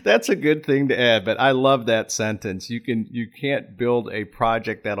things. That's a good thing to add, but I love that sentence. You can't build a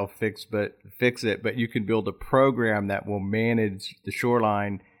project that'll fix it, but you can build a program that will manage the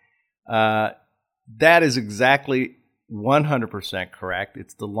shoreline. That is exactly 100% correct.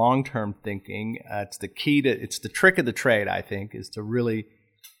 It's the long-term thinking. It's the trick of the trade, I think, is to really,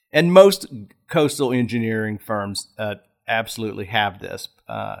 and most coastal engineering firms absolutely have this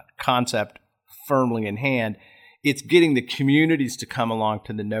concept firmly in hand. It's getting the communities to come along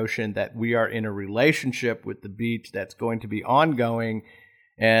to the notion that we are in a relationship with the beach that's going to be ongoing.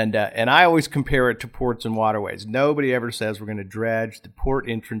 And I always compare it to ports and waterways. Nobody ever says we're going to dredge the port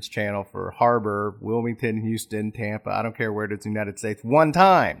entrance channel for harbor, Wilmington, Houston, Tampa, I don't care where it is in the United States, one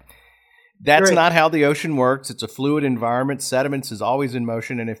time. That's Right. not how the ocean works. It's a fluid environment. Sediments is always in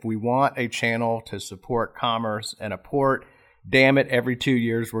motion. And if we want a channel to support commerce and a port, damn it, every 2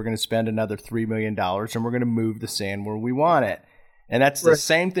 years we're going to spend another $3 million and we're going to move the sand where we want it. And that's the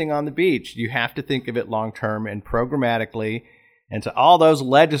same thing on the beach. You have to think of it long-term and programmatically. And to all those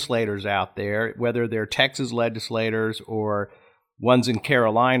legislators out there, whether they're Texas legislators or ones in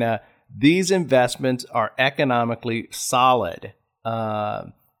Carolina, these investments are economically solid.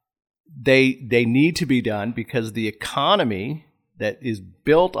 They need to be done because the economy that is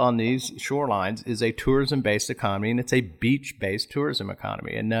built on these shorelines is a tourism-based economy, and it's a beach-based tourism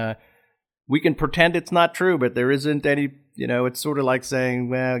economy. And we can pretend it's not true, but there isn't any, it's sort of like saying,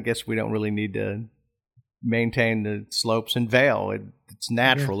 well, I guess we don't really need to maintain the slopes and Vail. It's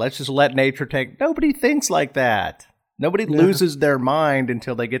natural. Let's just let nature take. Nobody thinks like that. Nobody loses their mind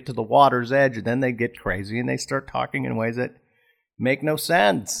until they get to the water's edge, and then they get crazy and they start talking in ways that make no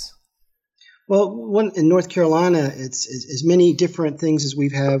sense. Well, in North Carolina, it's as many different things as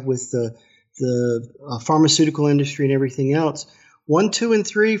we've had with the pharmaceutical industry and everything else. 1, 2, and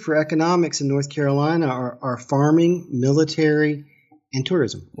 3 for economics in North Carolina are farming, military, and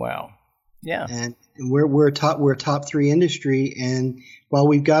tourism. Wow. Yeah. And we're a top 3 industry, and while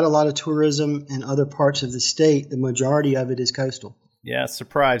we've got a lot of tourism in other parts of the state, the majority of it is coastal. Yeah, it's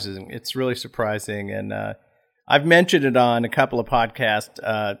surprising. It's really surprising, and I've mentioned it on a couple of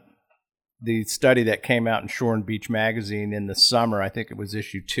podcasts. The study that came out in Shore and Beach magazine in the summer, I think it was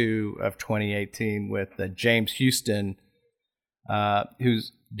issue 2 of 2018, with James Houston,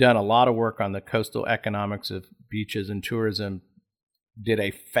 who's done a lot of work on the coastal economics of beaches and tourism. Did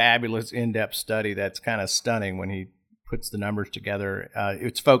a fabulous in-depth study that's kind of stunning when he puts the numbers together.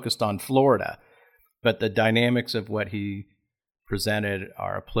 It's focused on Florida, but the dynamics of what he presented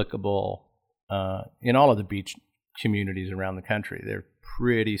are applicable in all of the beach communities around the country. They're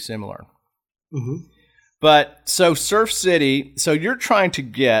pretty similar. Mm-hmm. But so Surf City, so you're trying to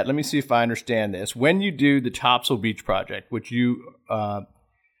get, let me see if I understand this. When you do the Topsail Beach project, which you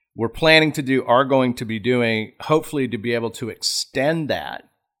we're planning to do, are going to be doing, hopefully to be able to extend that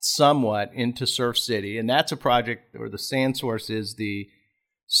somewhat into Surf City. And that's a project, or the sand source is the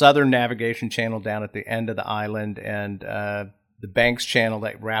Southern Navigation Channel down at the end of the island. And the Banks Channel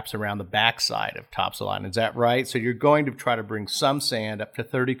that wraps around the backside of Topsail Island. Is that right? So you're going to try to bring some sand up to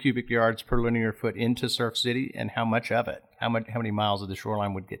 30 cubic yards per linear foot into Surf City, and how much of it? How many miles of the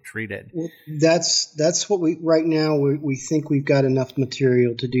shoreline would get treated? Well, that's what right now we think we've got enough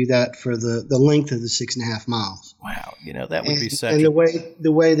material to do that for the length of the 6.5 miles. Wow, that would be such. And the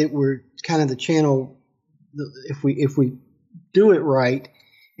way that we're kind of the channel, if we do it right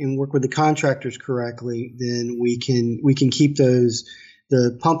and work with the contractors correctly, then we can keep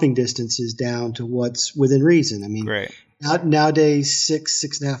the pumping distances down to what's within reason. I mean, great. Nowadays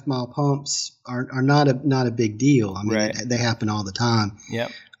 6.5 mile pumps are not a big deal. I mean, right. they happen all the time.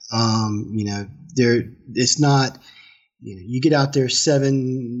 Yep. It's not. You get out there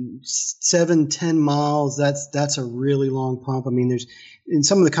 10 miles. That's a really long pump. I mean, and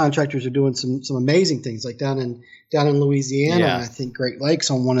some of the contractors are doing some amazing things, like down in Louisiana. Yeah. I think Great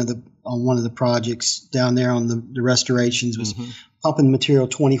Lakes on one of the projects down there on the restorations was pumping material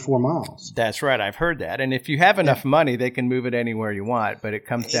 24 miles. That's right. I've heard that. And if you have enough money, they can move it anywhere you want. But it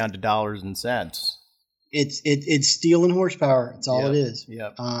comes down to dollars and cents. It's steel and horsepower. It's all it is.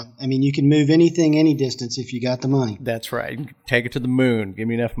 Yep. I mean, you can move anything, any distance if you got the money. That's right. Take it to the moon. Give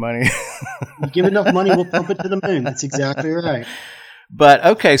me enough money. You give enough money, we'll pump it to the moon. That's exactly right. But,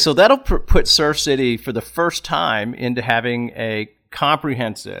 okay, so that'll put Surf City for the first time into having a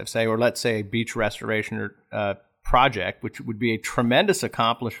comprehensive, let's say a beach restoration project, which would be a tremendous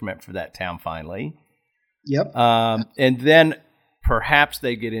accomplishment for that town finally. Yep. And then perhaps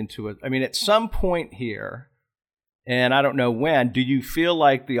they get into it. I mean, at some point here, and I don't know when, do you feel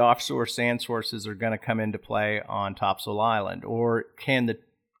like the offshore sand sources are going to come into play on Topsail Island? Or can the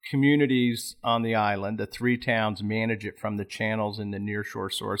communities on the island, the 3 towns, manage it from the channels and the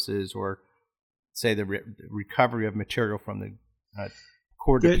nearshore sources, or say the recovery of material from the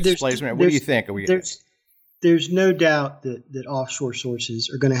core displacement? What do you think? There's no doubt that offshore sources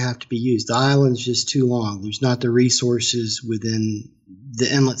are going to have to be used. The island's just too long. There's not the resources within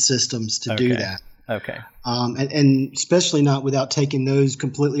the inlet systems to do that. Okay. And especially not without taking those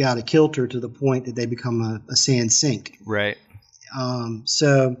completely out of kilter to the point that they become a sand sink. Right.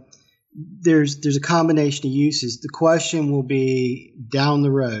 So there's a combination of uses. The question will be down the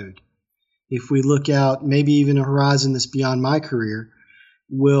road. If we look out, maybe even a horizon that's beyond my career,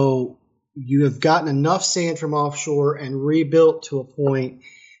 will you have gotten enough sand from offshore and rebuilt to a point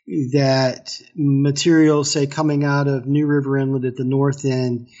that material, say, coming out of New River Inlet at the north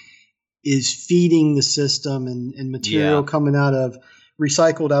end is feeding the system, and material coming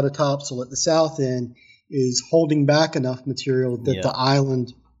recycled out of Topsail at the south end is holding back enough material that the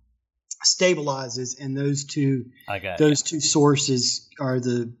island stabilizes, and those two sources are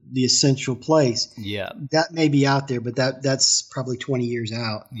the essential place. Yeah, that may be out there, but that's probably 20 years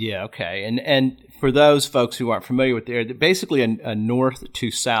out. Yeah, okay. And for those folks who aren't familiar with the area, basically a north to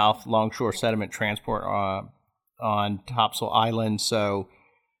south longshore sediment transport on Topsail Island. So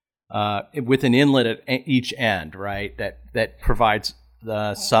with an inlet at each end, right? That provides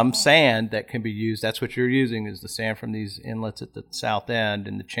some sand that can be used. That's what you're using, is the sand from these inlets at the south end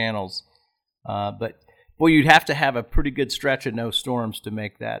and the channels. But boy, you'd have to have a pretty good stretch of no storms to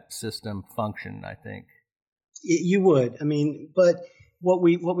make that system function, I think. You would. I mean, but what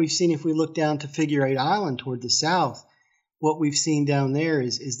we've seen, if we look down to Figure 8 Island toward the south, what we've seen down there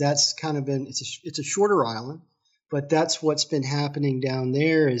is that's kind of been, it's a shorter island, but that's what's been happening down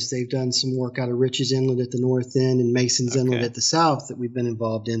there. Is they've done some work out of Rich's Inlet at the north end and Mason's Inlet at the south that we've been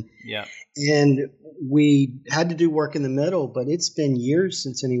involved in. Yeah. And we had to do work in the middle, but it's been years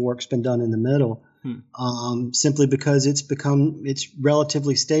since any work's been done in the middle. Simply because it's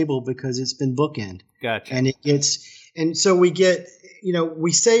relatively stable because it's been bookend. Gotcha. And so we get,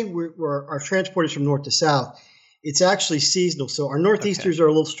 we say our transport is from north to south. It's actually seasonal. So our northeasters are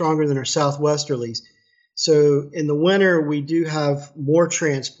a little stronger than our southwesterlies. So in the winter, we do have more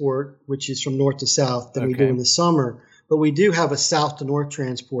transport, which is from north to south, than we do in the summer. But we do have a south to north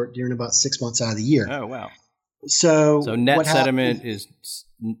transport during about 6 months out of the year. Oh, wow. So net sediment is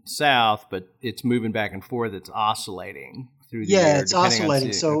south, but it's moving back and forth. It's oscillating through the year. Yeah, it's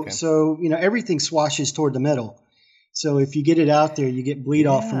oscillating. So everything swashes toward the middle. So if you get it out there, you get bleed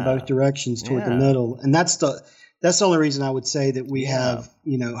off from both directions toward the middle. And that's the only reason I would say that we have,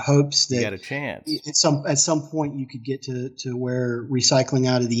 hopes that you got a chance. At some point you could get to where recycling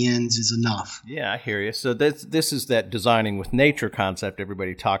out of the ends is enough. Yeah, I hear you. So this is that designing with nature concept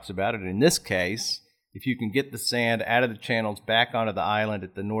everybody talks about it. In this case, if you can get the sand out of the channels back onto the island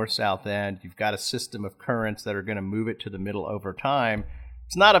at the north-south end, you've got a system of currents that are going to move it to the middle over time.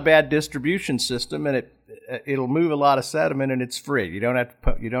 It's not a bad distribution system, and it'll move a lot of sediment, and it's free. You don't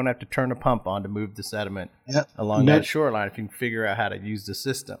have to turn a pump on to move the sediment along that shoreline if you can figure out how to use the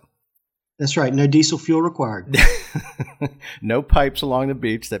system. That's right. No diesel fuel required. No pipes along the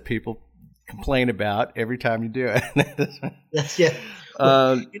beach that people complain about every time you do it. Yes, yeah.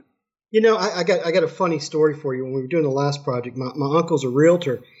 I got a funny story for you. When we were doing the last project, my uncle's a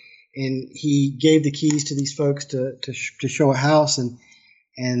realtor, and he gave the keys to these folks to show a house,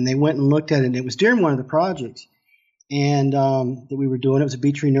 and they went and looked at it. And it was during one of the projects, and that we were doing. It was a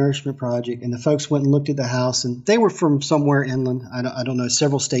beach renourishment project, and the folks went and looked at the house, and they were from somewhere inland. I don't know,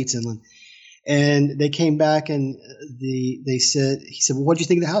 several states inland. And they came back, and he said, well, what did you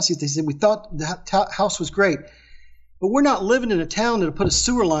think of the house? They said, we thought the house was great, but we're not living in a town that'll put a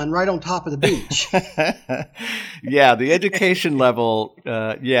sewer line right on top of the beach. Yeah, the education level,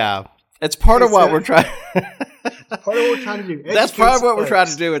 it's part of what we're trying. Part of what we're trying to do. That's part of what we're trying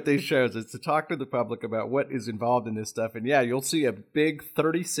to do with these shows, is to talk to the public about what is involved in this stuff. And yeah, you'll see a big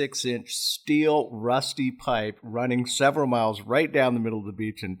 36-inch steel rusty pipe running several miles right down the middle of the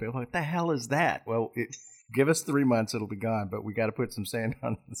beach, and people are like, what the hell is that? Well, give us 3 months, it'll be gone, but we got to put some sand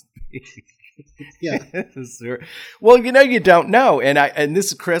on this beach. Yeah. Well, you don't know. And this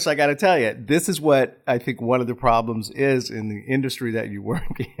is, Chris, I got to tell you, this is what I think one of the problems is in the industry that you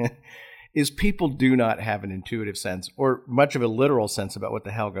work in, is people do not have an intuitive sense or much of a literal sense about what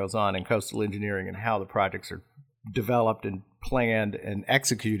the hell goes on in coastal engineering and how the projects are developed and planned and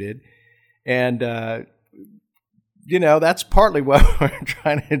executed. And, that's partly what we're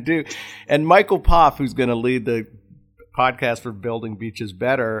trying to do. And Michael Poff, who's going to lead the podcast for Building Beaches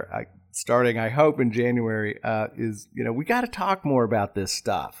Better, starting, I hope, in January, is, we got to talk more about this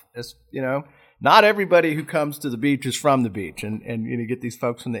stuff. It's, not everybody who comes to the beach is from the beach. And you get these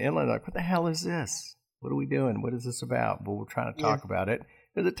folks from the inland like, what the hell is this? What are we doing? What is this about? Well, we're trying to talk about it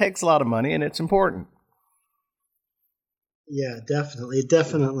because it takes a lot of money and it's important. Yeah, definitely. It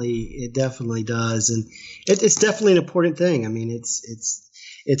definitely does. And it's definitely an important thing. I mean, it's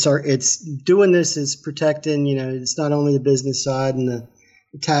doing this is protecting, it's not only the business side and the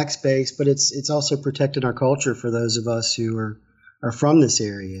tax base, but it's also protecting our culture for those of us who are from this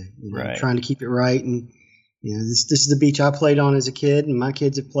area, right. Trying to keep it right. And, this is the beach I played on as a kid and my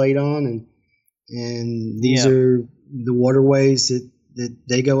kids have played on. And these are the waterways that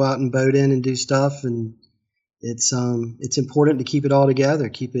they go out and boat in and do stuff. And it's important to keep it all together,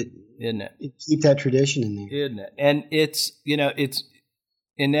 isn't it? Keep that tradition in there. Isn't it? And it's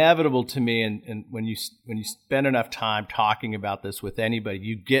inevitable to me. And when you spend enough time talking about this with anybody,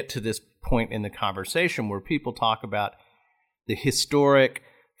 you get to this point in the conversation where people talk about the historic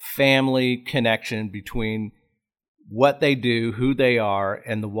family connection between what they do, who they are,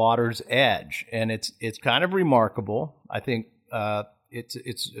 and the water's edge. And it's kind of remarkable. I think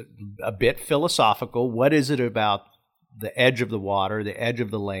it's a bit philosophical. What is it about the edge of the water, the edge of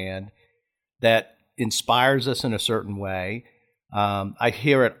the land, that inspires us in a certain way? I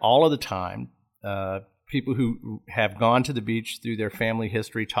hear it all of the time. People who have gone to the beach through their family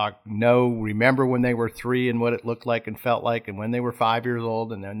history remember when they were 3 and what it looked like and felt like, and when they were 5 years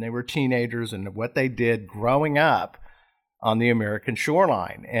old, and then they were teenagers, and what they did growing up on the American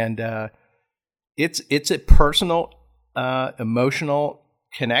shoreline. And it's a personal, emotional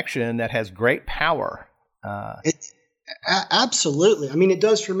connection that has great power. Absolutely. I mean, it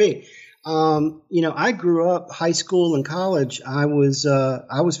does for me. I grew up high school and college. I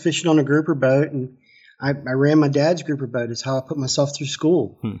was fishing on a grouper boat, and I ran my dad's grouper boat. Is how I put myself through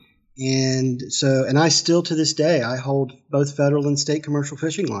school. And I still to this day, I hold both federal and state commercial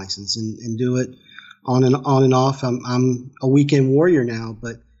fishing license and do it on and off. I'm a weekend warrior now,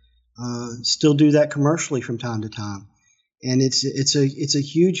 but still do that commercially from time to time. And it's a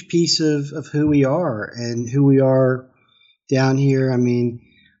huge piece of who we are and who we are down here. I mean,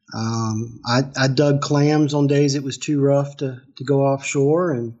 I dug clams on days it was too rough to go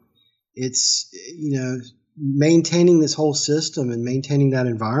offshore, and it's maintaining this whole system and maintaining that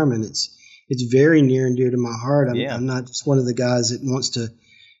environment. It's very near and dear to my heart. I'm not just one of the guys that wants to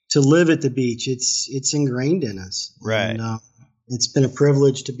live at the beach. It's ingrained in us. Right. And it's been a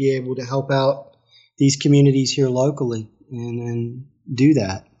privilege to be able to help out these communities here locally and do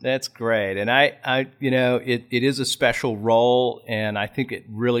that. That's great. And it is a special role, and I think it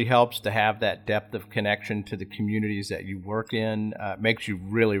really helps to have that depth of connection to the communities that you work in. Makes you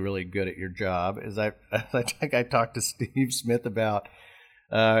really, really good at your job. As I think I talked to Steve Smith about,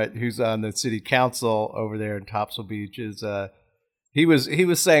 who's on the city council over there in Topsail Beach, he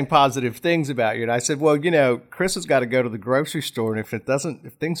was saying positive things about you. And I said, well, Chris has got to go to the grocery store, and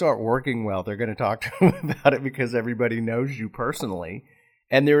if things aren't working well, they're going to talk to him about it because everybody knows you personally.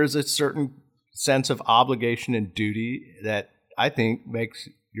 And there is a certain sense of obligation and duty that I think makes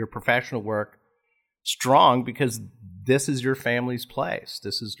your professional work strong, because this is your family's place.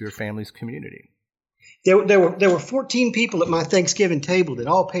 This is your family's community. There were 14 people at my Thanksgiving table that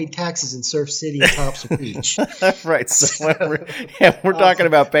all paid taxes in Surf City and Topsail Beach. Right. So when we're talking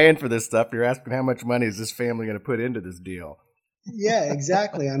about paying for this stuff, you're asking how much money is this family going to put into this deal? Yeah,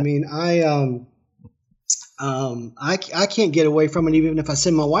 exactly. I mean, I can't get away from it even if I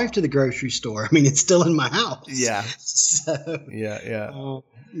send my wife to the grocery store. I mean, it's still in my house. Yeah. So, yeah.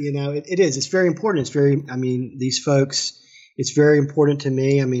 It is. It's very important. These folks, it's very important to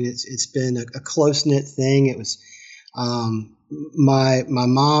me. I mean, it's been a close-knit thing. It was my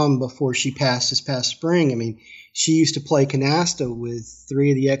mom, before she passed this past spring, I mean, she used to play canasta with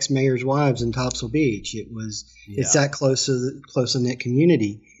 3 of the ex-mayor's wives in Topsail Beach. It's that close-knit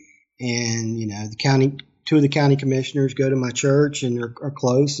community. And, the county, 2 of the county commissioners go to my church and are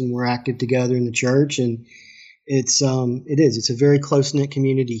close, and we're active together in the church. And it's a very close-knit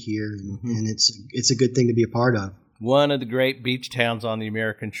community here, and it's a good thing to be a part of. One of the great beach towns on the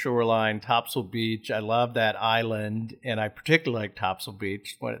American shoreline, Topsail Beach. I love that island, and I particularly like Topsail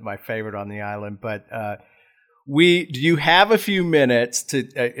Beach, one of my favorite on the island. But do you have a few minutes to,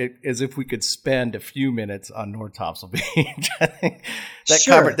 as if we could spend a few minutes on North Topsail Beach? I think that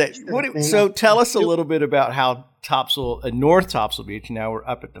covered that. Sure. So tell us a little bit about how North Topsail Beach. Now we're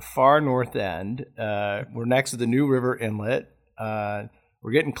up at the far north end. We're next to the New River Inlet.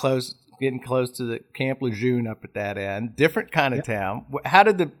 We're getting close to the Camp Lejeune up at that end. Different kind of town. How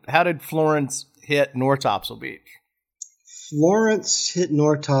did Florence hit North Topsail Beach? Florence hit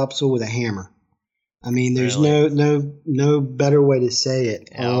North Topsail with a hammer. I mean, there's no better way to say it.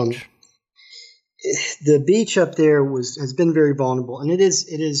 The beach up there has been very vulnerable, and it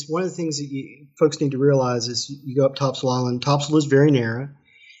is one of the things that folks need to realize is you go up Topsail Island. Topsail is very narrow.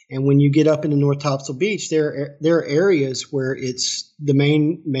 And when you get up into North Topsail Beach, there are areas where it's the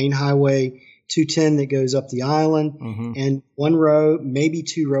main highway 210 that goes up the island, and 1 row, maybe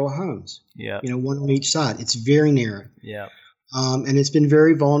 2 row of homes. Yeah, one on each side. It's very narrow. Yeah, and it's been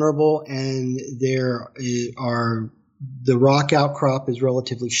very vulnerable. And the rock outcrop is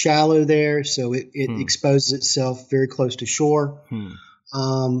relatively shallow there, so it exposes itself very close to shore.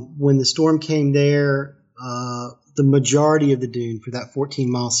 When the storm came there, the majority of the dune for that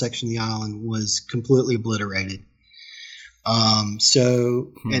 14-mile section of the island was completely obliterated. And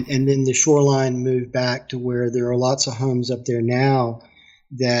then the shoreline moved back to where there are lots of homes up there now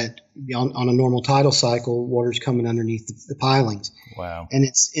that on a normal tidal cycle, water's coming underneath the pilings. Wow. And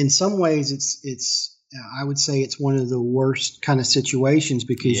it's in some ways it's I would say it's one of the worst kind of situations,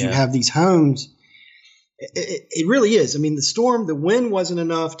 because you have these homes. It really is. I mean, the wind wasn't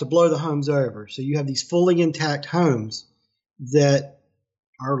enough to blow the homes over. So you have these fully intact homes that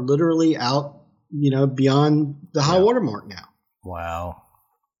are literally out, beyond the high water mark now. Wow.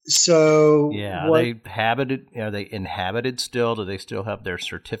 So are they inhabited still? Do they still have their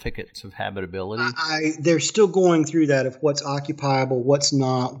certificates of habitability? They're still going through that of what's occupiable, what's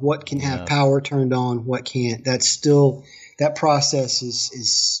not, what can have power turned on, what can't. That process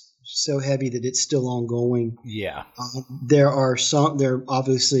is so heavy that it's still ongoing. Yeah. There are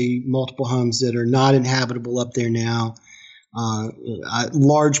obviously multiple homes that are not inhabitable up there now. A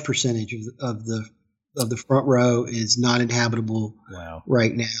large percentage of the front row is not inhabitable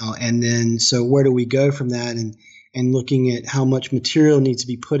right now. And then, so where do we go from that? And looking at how much material needs to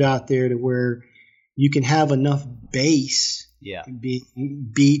be put out there to where you can have enough base,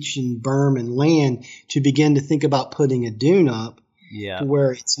 beach and berm and land, to begin to think about putting a dune up. To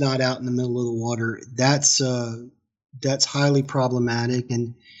where it's not out in the middle of the water. That's highly problematic.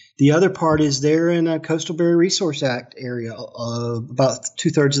 And the other part is they're in a Coastal Barrier Resource Act area. About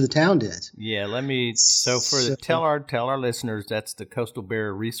 2/3 of the town is. Yeah, tell our listeners, that's the Coastal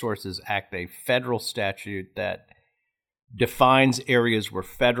Barrier Resources Act, a federal statute that defines areas where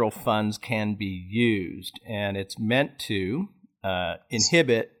federal funds can be used, and it's meant to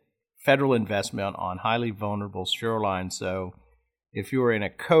inhibit federal investment on highly vulnerable shorelines. So if you were in a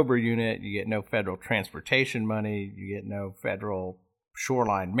COBRA unit, you get no federal transportation money, you get no federal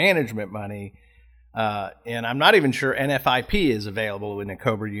shoreline management money, and I'm not even sure NFIP is available in a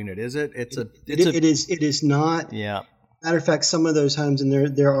COBRA unit. Is it? It is not. Yeah. Matter of fact, some of those homes,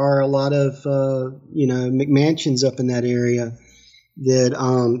 and there are a lot of McMansions up in that area that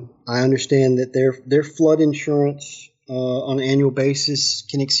I understand that their flood insurance on an annual basis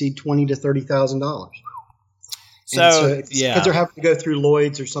can exceed $20,000 to $30,000. Because they're having to go through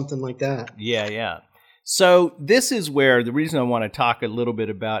Lloyd's or something like that. Yeah. So this is where the reason I want to talk a little bit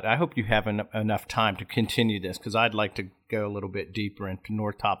about, I hope you have enough time to continue this, because I'd like to go a little bit deeper into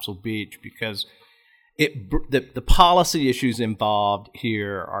North Topsail Beach, because the policy issues involved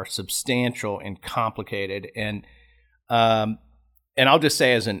here are substantial and complicated. And I'll just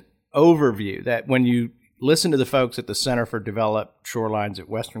say as an overview that when you listen to the folks at the Center for Developed Shorelines at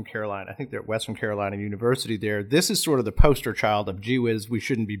Western Carolina, I think they're at Western Carolina University there, this is sort of the poster child of, gee whiz, we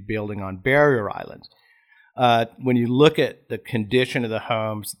shouldn't be building on barrier islands. When you look at the condition of the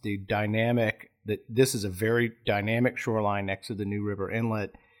homes, the dynamic, that this is a very dynamic shoreline next to the New River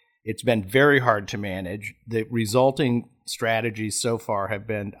Inlet. It's been very hard to manage. The resulting strategies so far have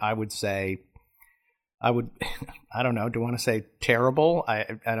been, I would say, I don't know, do you want to say terrible?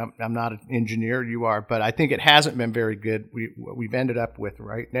 I'm not an engineer, you are, but I think it hasn't been very good. What we've ended up with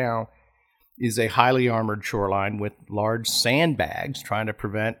right now is a highly armored shoreline with large sandbags trying to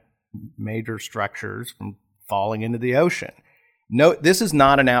prevent major structures from falling into the ocean. No, this is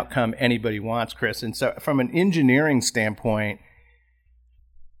not an outcome anybody wants, Chris. And so from an engineering standpoint,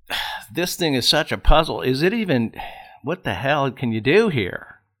 this thing is such a puzzle. Is it even, what the hell can you do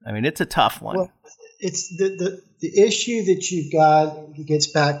here? I mean, it's a tough one. Well, it's the issue that you've got gets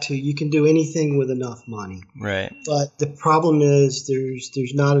back to, you can do anything with enough money. Right. But the problem is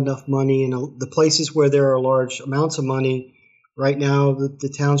there's not enough money in the places where there are large amounts of money. Right now,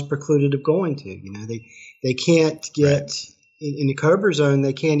 the town's precluded of going to. You know, they can't get, right, in the Cobra zone,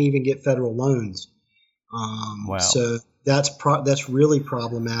 they can't even get federal loans. Wow. So that's really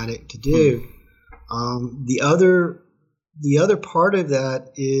problematic to do. The other part of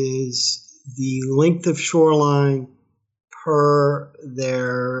that is the length of shoreline per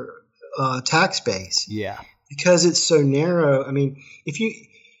their tax base. Yeah. Because it's so narrow. I mean, if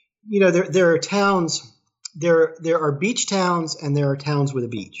there are towns, there are beach towns and there are towns with a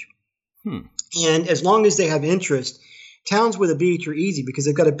beach. And as long as they have interest, towns with a beach are easy because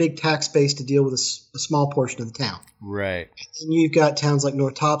they've got a big tax base to deal with a small portion of the town. Right. And you've got towns like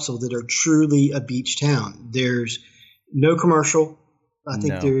North Topsail that are truly a beach town. There's no commercial. I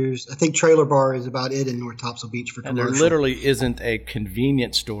think Trailer Bar is about it in North Topsail Beach for commercial. And there literally isn't a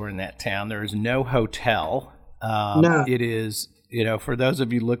convenience store in that town. There is no hotel. No. It is, for those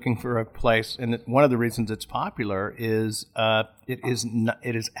of you looking for a place, and one of the reasons it's popular is it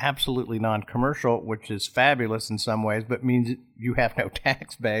is absolutely non-commercial, which is fabulous in some ways, but means you have no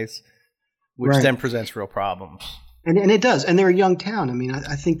tax base, which then presents real problems. And it does. And they're a young town. I mean,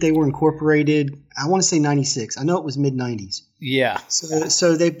 I think they were incorporated, I want to say 96. I know it was mid-90s. Yeah.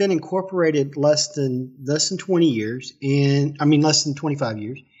 So they've been incorporated less than 20 years, less than 25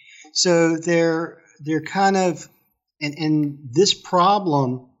 years. So they're kind of, and this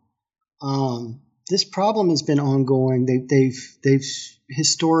problem has been ongoing. They've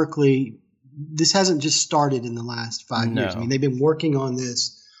historically, this hasn't just started in the last 5 years. I mean, they've been working on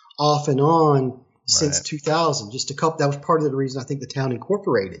this off and on since 2000. That was part of the reason I think the town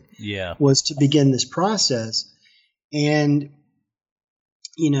incorporated. Yeah. Was to begin this process. And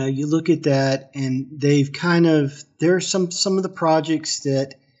you look at that, and they've there are some of the projects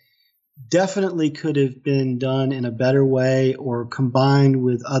that definitely could have been done in a better way or combined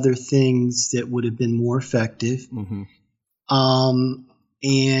with other things that would have been more effective. Mm-hmm.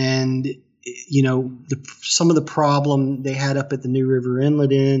 And some of the problem they had up at the New River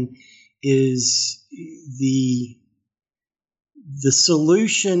Inlet Inn is the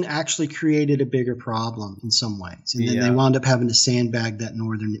solution actually created a bigger problem in some ways. And then they wound up having to sandbag that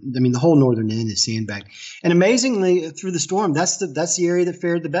the whole northern end is sandbagged. And amazingly, through the storm, that's the area that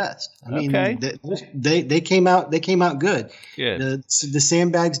fared the best. I mean, they came out good. Good. The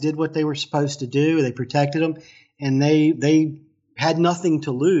sandbags did what they were supposed to do. They protected them, and they had nothing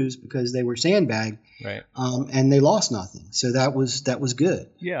to lose because they were sandbagged. Right. And they lost nothing. So that was good.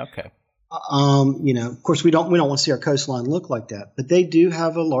 Yeah. Okay. Of course, we don't want to see our coastline look like that, but they do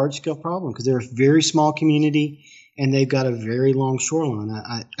have a large scale problem because they're a very small community and they've got a very long shoreline.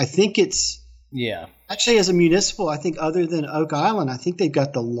 I think it's actually, as a municipal, I think other than Oak Island, I think they've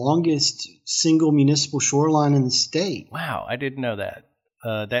got the longest single municipal shoreline in the state. Wow, I didn't know that.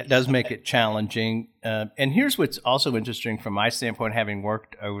 That does make it challenging. And here's what's also interesting from my standpoint, having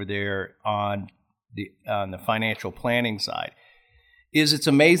worked over there on the financial planning side, is it's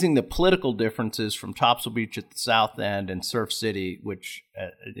amazing the political differences from Topsail Beach at the south end and Surf City, which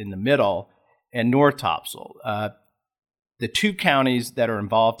in the middle, and North Topsail. The two counties that are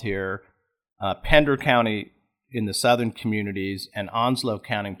involved here, Pender County in the southern communities and Onslow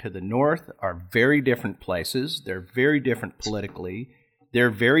County to the north, are very different places. They're very different politically. They're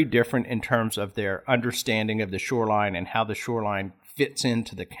very different in terms of their understanding of the shoreline and how the shoreline fits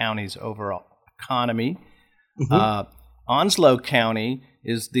into the county's overall economy. Mm-hmm. Onslow County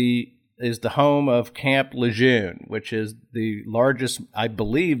is the is the home of Camp Lejeune, which is the largest, I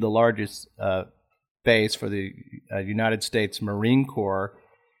believe, the largest base for the United States Marine Corps.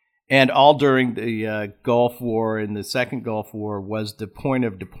 And all during the Gulf War and the Second Gulf War was the point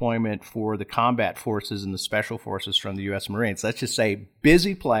of deployment for the combat forces and the special forces from the U.S. Marines. Let's just say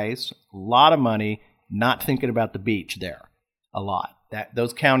busy place, a lot of money, not thinking about the beach there a lot.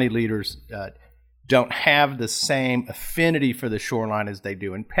 Those county leaders don't have the same affinity for the shoreline as they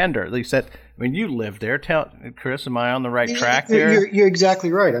do in Pender. At least you live there. Chris, am I on the right track there? You're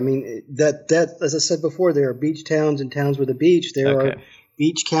exactly right. I mean, that as I said before, there are beach towns and towns with a beach. There are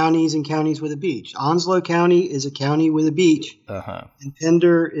beach counties and counties with a beach. Onslow County is a county with a beach. And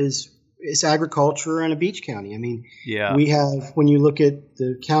Pender is agriculture and a beach county. I mean, we have, when you look at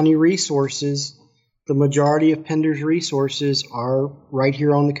the county resources, the majority of Pender's resources are right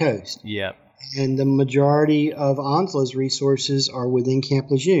here on the coast. Yep. And the majority of Onslow's resources are within Camp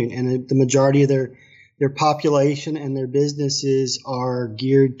Lejeune. And the majority of their population and their businesses are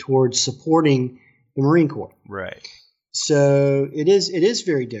geared towards supporting the Marine Corps. Right. So it is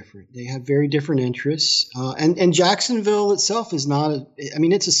very different. They have very different interests. And Jacksonville itself is not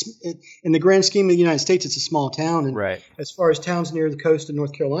in the grand scheme of the United States, it's a small town. And right. As far as towns near the coast of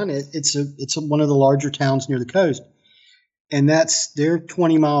North Carolina, it's one of the larger towns near the coast. And they're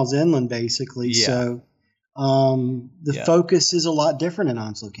 20 miles inland, basically. Yeah. So the focus is a lot different in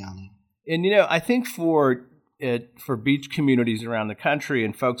Onslow County. And, I think for beach communities around the country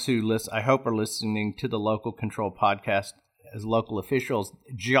and folks who I hope are listening to the Local Control podcast as local officials,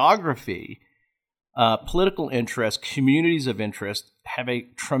 geography, political interest, communities of interest have a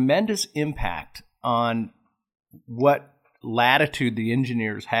tremendous impact on what latitude the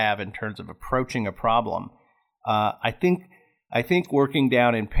engineers have in terms of approaching a problem. I think working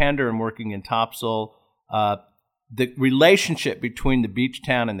down in Pender and working in Topsail, the relationship between the beach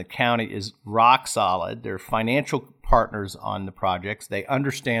town and the county is rock solid. They're financial partners on the projects. They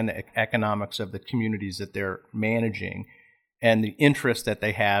understand the economics of the communities that they're managing and the interest that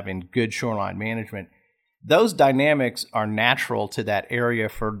they have in good shoreline management. Those dynamics are natural to that area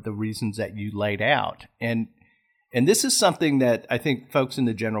for the reasons that you laid out. And this is something that I think folks in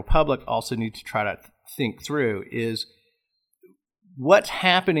the general public also need to try to think through is what's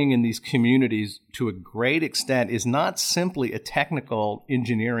happening in these communities to a great extent is not simply a technical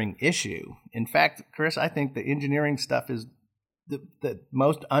engineering issue. In fact, Chris, I think the engineering stuff is the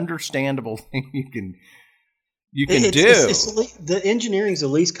most understandable thing you can do. The engineering is the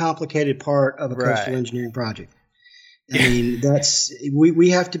least complicated part of a coastal engineering project. I mean,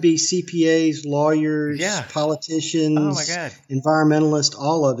 we have to be CPAs, lawyers, politicians, environmentalists,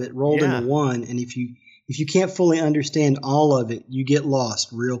 all of it rolled into one. And if you can't fully understand all of it, you get lost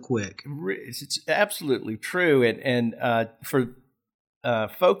real quick. It's absolutely true. And for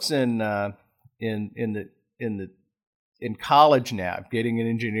folks in college now, getting an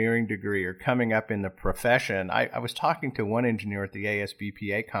engineering degree or coming up in the profession, I was talking to one engineer at the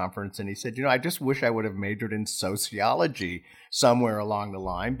ASBPA conference, and he said, I just wish I would have majored in sociology somewhere along the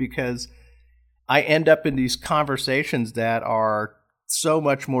line, because I end up in these conversations that are so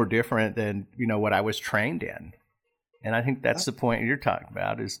much more different than what I was trained in. And I think that's the point you're talking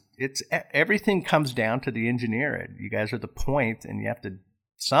about, is everything comes down to the engineer. You guys are the point, and you have to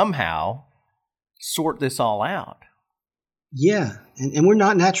somehow sort this all out. Yeah, and we're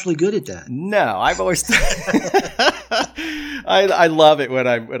not naturally good at that. No, I've always I love it when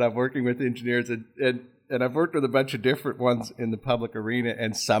I'm working with engineers, and I've worked with a bunch of different ones in the public arena,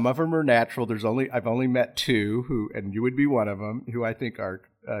 and some of them are natural. I've only met two who, and you would be one of them, who I think are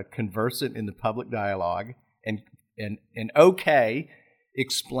conversant in the public dialogue and okay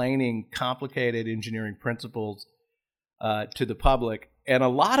explaining complicated engineering principles to the public. And a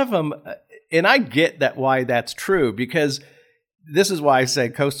lot of them, and I get why that's true, because this is why I say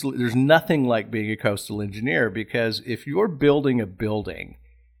there's nothing like being a coastal engineer, because if you're building a building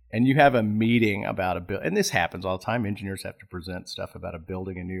and you have a meeting about a building, and this happens all the time, engineers have to present stuff about a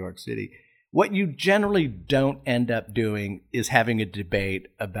building in New York City. What you generally don't end up doing is having a debate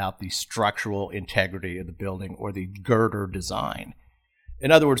about the structural integrity of the building or the girder design.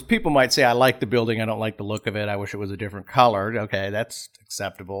 In other words, people might say, I like the building, I don't like the look of it, I wish it was a different color. Okay, that's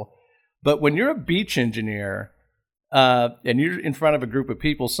acceptable. But when you're a beach engineer and you're in front of a group of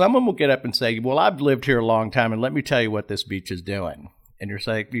people, someone will get up and say, well, I've lived here a long time, and let me tell you what this beach is doing. And you're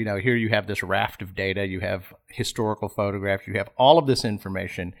saying, here you have this raft of data, you have historical photographs, you have all of this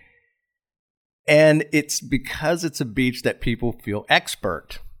information. And it's because it's a beach that people feel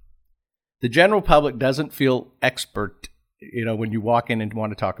expert. The general public doesn't feel expert when you walk in and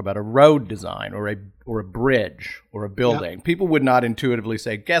want to talk about a road design or a bridge or a building, people would not intuitively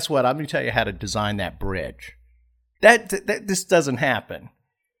say, guess what? I'm going to tell you how to design that bridge. That this doesn't happen.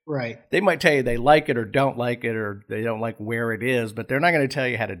 Right. They might tell you they like it or don't like it or they don't like where it is, but they're not going to tell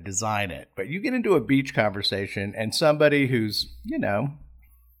you how to design it. But you get into a beach conversation and somebody who's,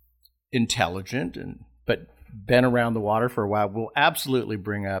 intelligent but been around the water for a while will absolutely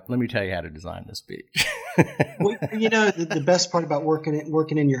bring up, let me tell you how to design this beach. Well, the best part about working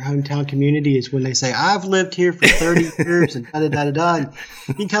in your hometown community is when they say, I've lived here for 30 years and da-da-da-da-da. And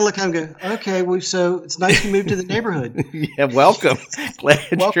you can kind of look at them and go, okay, well, so it's nice you moved to the neighborhood. Yeah, welcome. Glad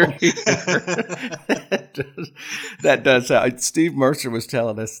Welcome. you're here. That does sound. Steve Mercer was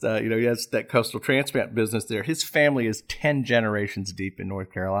telling us, he has that coastal transplant business there. His family is 10 generations deep in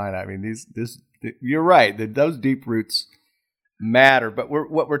North Carolina. I mean, you're right. Those deep roots matter, but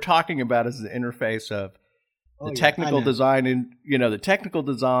what we're talking about is the interface of the technical design and the technical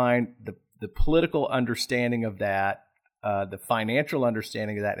design, the political understanding of that, the financial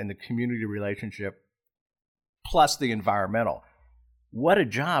understanding of that, and the community relationship, plus the environmental. What a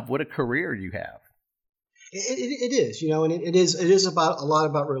job! What a career you have. It is, and it is about a lot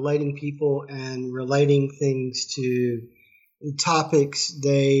about relating people and relating things to topics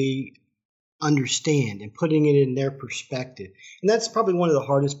they understand and putting it in their perspective. And that's probably one of the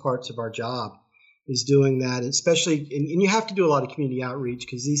hardest parts of our job is doing that, especially, and you have to do a lot of community outreach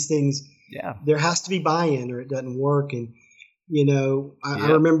because these things, there has to be buy-in or it doesn't work. And, I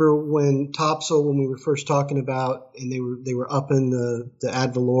remember when Topsail, when we were first talking about, and they were upping the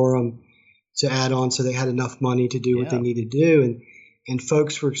ad valorem to add on so they had enough money to do what they needed to do. And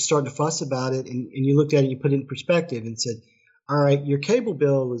folks were starting to fuss about it. And you looked at it, you put it in perspective and said, all right, your cable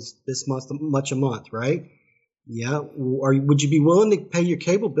bill is this much a month, right? Yeah. Or would you be willing to pay your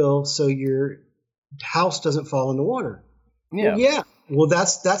cable bill so your house doesn't fall in the water? Yeah. Well, yeah. Well,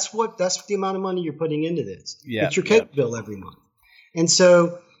 that's the amount of money you're putting into this. Yeah. It's your cable bill every month. And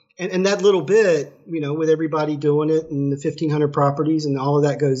so, and that little bit, with everybody doing it and the 1,500 properties and all of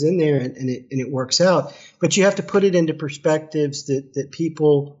that goes in there and it works out. But you have to put it into perspectives that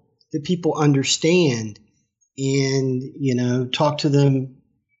people understand. And talk to them.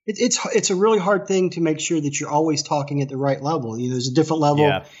 It's a really hard thing to make sure that you're always talking at the right level. There's a different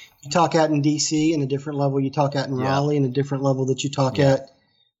level you talk at in DC, and a different level you talk at in Raleigh, and a different level that you talk at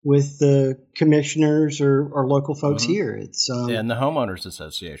with the commissioners or local folks here. It's and the homeowners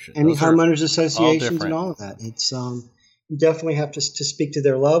association, and the homeowners associations, and all of that. It's you definitely have to speak to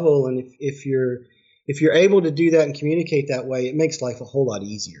their level, and if you're able to do that and communicate that way, it makes life a whole lot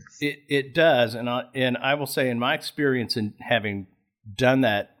easier. It does, and I will say, in my experience in having done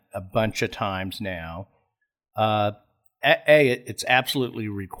that a bunch of times now, it's absolutely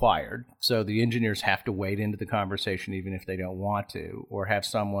required. So the engineers have to wade into the conversation even if they don't want to, or have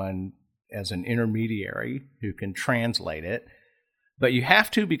someone as an intermediary who can translate it. But you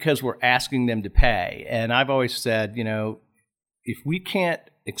have to because we're asking them to pay. And I've always said, if we can't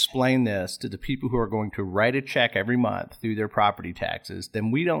explain this to the people who are going to write a check every month through their property taxes,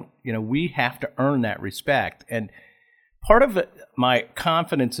 then we don't, we have to earn that respect. And part of my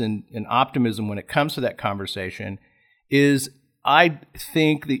confidence and optimism when it comes to that conversation is I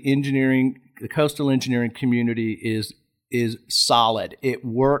think the coastal engineering community is solid. It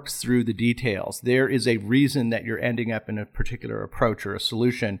works through the details. There is a reason that you're ending up in a particular approach or a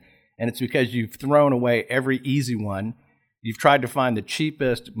solution, and it's because you've thrown away every easy one. You've tried to find the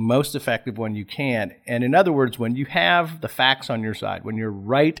cheapest, most effective one you can. And in other words, when you have the facts on your side, when you're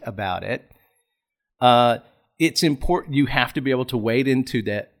right about it, it's important. You have to be able to wade into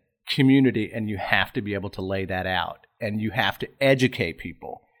that community and you have to be able to lay that out. And you have to educate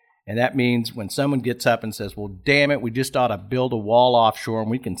people. And that means when someone gets up and says, well, damn it, we just ought to build a wall offshore and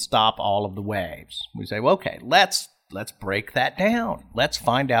we can stop all of the waves. We say, well, okay, let's break that down. Let's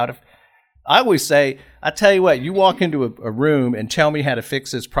find out if... I always say, I tell you what, you walk into a room and tell me how to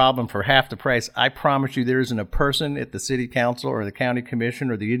fix this problem for half the price. I promise you there isn't a person at the city council or the county commission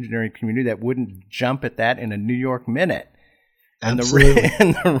or the engineering community that wouldn't jump at that in a New York minute. And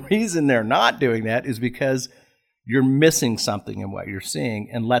the reason they're not doing that is because you're missing something in what you're seeing.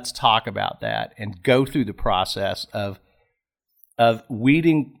 And let's talk about that and go through the process of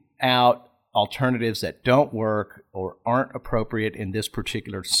weeding out alternatives that don't work or aren't appropriate in this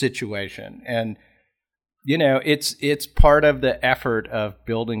particular situation. And, it's part of the effort of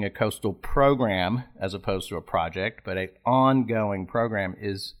building a coastal program as opposed to a project, but an ongoing program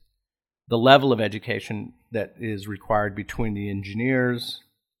is the level of education that is required between the engineers,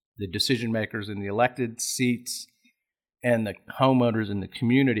 the decision makers in the elected seats, and the homeowners in the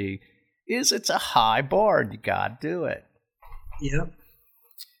community. It's a high bar, and you got to do it. Yep,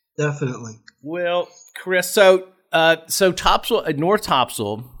 definitely. Well, Chris, so Topsail, North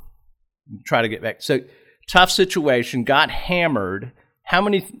Topsail, try to get back. So tough situation, got hammered. How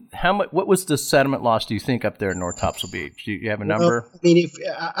much? What was the sediment loss, do you think, up there at North Topsail Beach? Do you have a number? Well, I mean,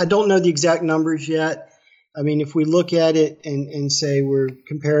 I don't know the exact numbers yet. I mean, if we look at it and say we're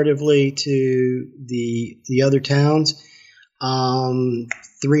comparatively to the other towns,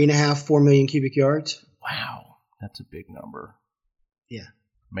 3.5-4 million cubic yards. Wow, that's a big number. Yeah,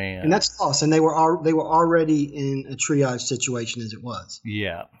 man, and that's loss. And they were already in a triage situation as it was.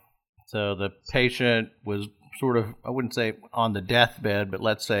 Yeah, so the patient was sort of, I wouldn't say on the deathbed, but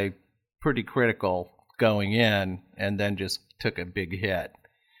let's say pretty critical going in, and then just took a big hit.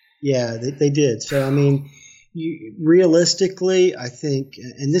 Yeah, they did. So I mean. Realistically, I think,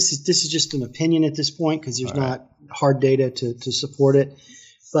 and this is just an opinion at this point because there's not hard data to support it.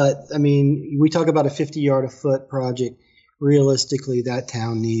 But I mean, we talk about a 50-yard a foot project. Realistically, that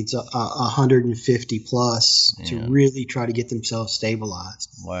town needs 150 plus to really try to get themselves stabilized.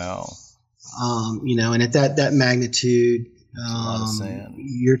 Wow. And at that magnitude, a lot of sand.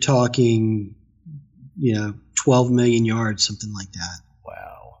 You're talking, 12 million yards, something like that.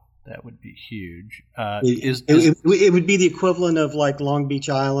 That would be huge. It would be the equivalent of like Long Beach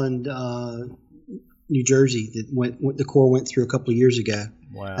Island, New Jersey, the Corps went through a couple of years ago.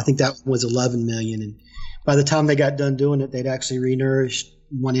 Wow. I think that was 11 million. And by the time they got done doing it, they'd actually renourished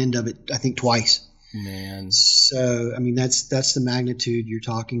one end of it, I think, twice. Man. So, I mean, that's the magnitude you're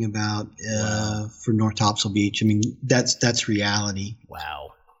talking about for North Topsail Beach. I mean, that's reality.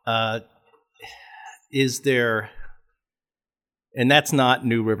 Wow. Is there... And that's not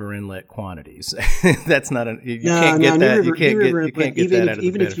New River Inlet quantities. That's not you can't get that. You can't get that out of the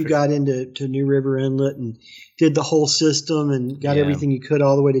even if you got into New River Inlet and did the whole system and got everything you could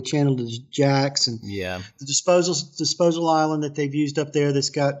all the way to Channel to Jacks and the disposal island that they've used up there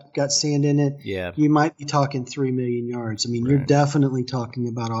that's got sand in it. Yeah, you might be talking 3 million yards. I mean, you're definitely talking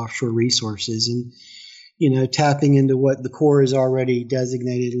about offshore resources and tapping into what the Corps has already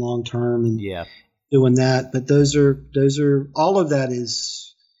designated long term and doing that. But those are all of that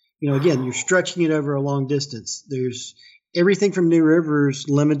is, again, you're stretching it over a long distance. There's everything from New River's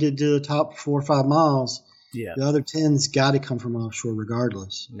limited to the top 4 or 5 miles. Yeah. The other 10's got to come from offshore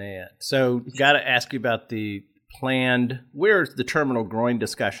regardless. Man. So got to ask you about the planned, where's the terminal groin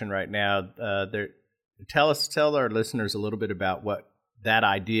discussion right now? Tell our listeners a little bit about what that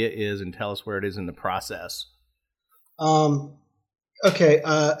idea is and tell us where it is in the process. Okay,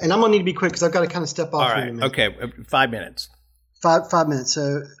 and I'm going to need to be quick because I've got to kind of step off. All right, okay, 5 minutes. 5 minutes.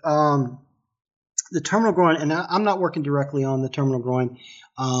 So the terminal groin, and I'm not working directly on the terminal groin.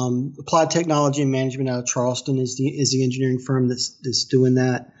 Applied Technology and Management out of Charleston is the engineering firm that's doing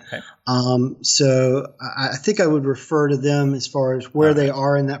that. Okay. So I think I would refer to them as far as where they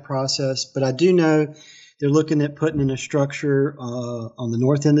are in that process. But I do know they're looking at putting in a structure on the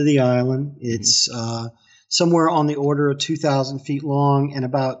north end of the island. It's somewhere on the order of 2,000 feet long, and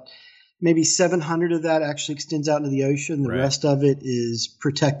about maybe 700 of that actually extends out into the ocean. The rest of it is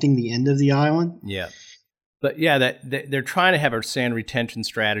protecting the end of the island. Yeah. But yeah, they're trying to have a sand retention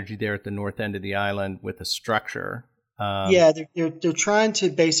strategy there at the north end of the island with a structure. They're trying to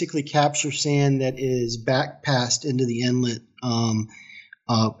basically capture sand that is back passed into the inlet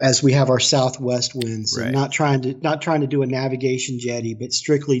as we have our southwest winds. So not trying to do a navigation jetty, but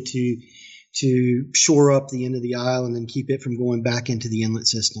strictly to shore up the end of the island and keep it from going back into the inlet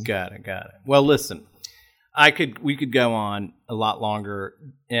system. Got it. Well, listen, we could go on a lot longer,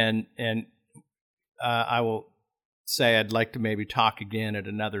 and I will say I'd like to maybe talk again at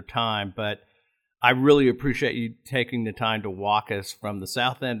another time, but I really appreciate you taking the time to walk us from the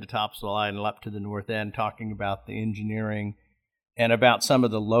south end of Topsail Island up to the north end, talking about the engineering and about some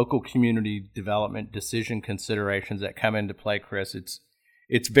of the local community development decision considerations that come into play, Chris.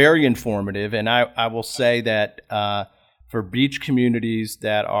 It's very informative, and I will say that for beach communities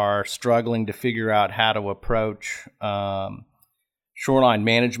that are struggling to figure out how to approach shoreline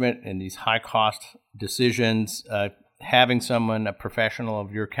management and these high-cost decisions, having someone, a professional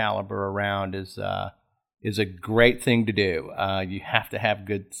of your caliber around is a great thing to do. You have to have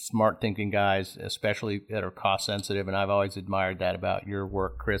good, smart-thinking guys, especially that are cost-sensitive, and I've always admired that about your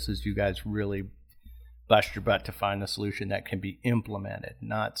work, Chris, is you guys really bust your butt to find the solution that can be implemented,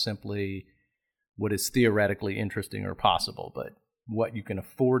 not simply what is theoretically interesting or possible, but what you can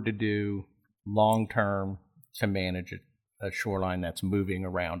afford to do long-term to manage a shoreline that's moving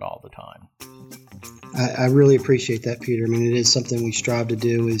around all the time. I really appreciate that, Peter. I mean, it is something we strive to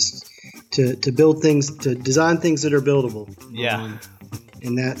do, is to build things, to design things that are buildable. Yeah.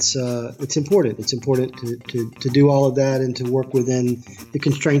 And that's it's important. It's important to do all of that and to work within the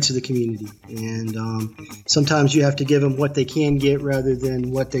constraints of the community. And sometimes you have to give them what they can get rather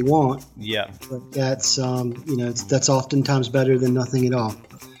than what they want. Yeah. But that's that's oftentimes better than nothing at all.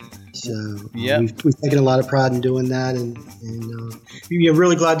 So we've taken a lot of pride in doing that, and I'm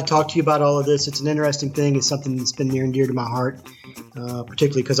really glad to talk to you about all of this. It's an interesting thing. It's something that's been near and dear to my heart,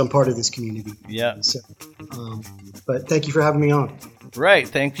 particularly because I'm part of this community. Yeah. So, but thank you for having me on. Right.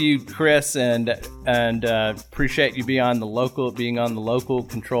 Thank you, Chris, and appreciate you being on the Local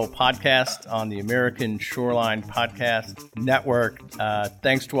Control podcast on the American Shoreline Podcast Network.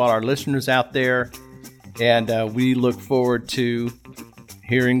 Thanks to all our listeners out there, and we look forward to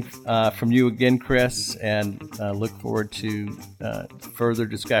hearing from you again, Chris, and look forward to further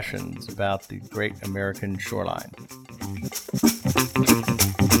discussions about the great American shoreline.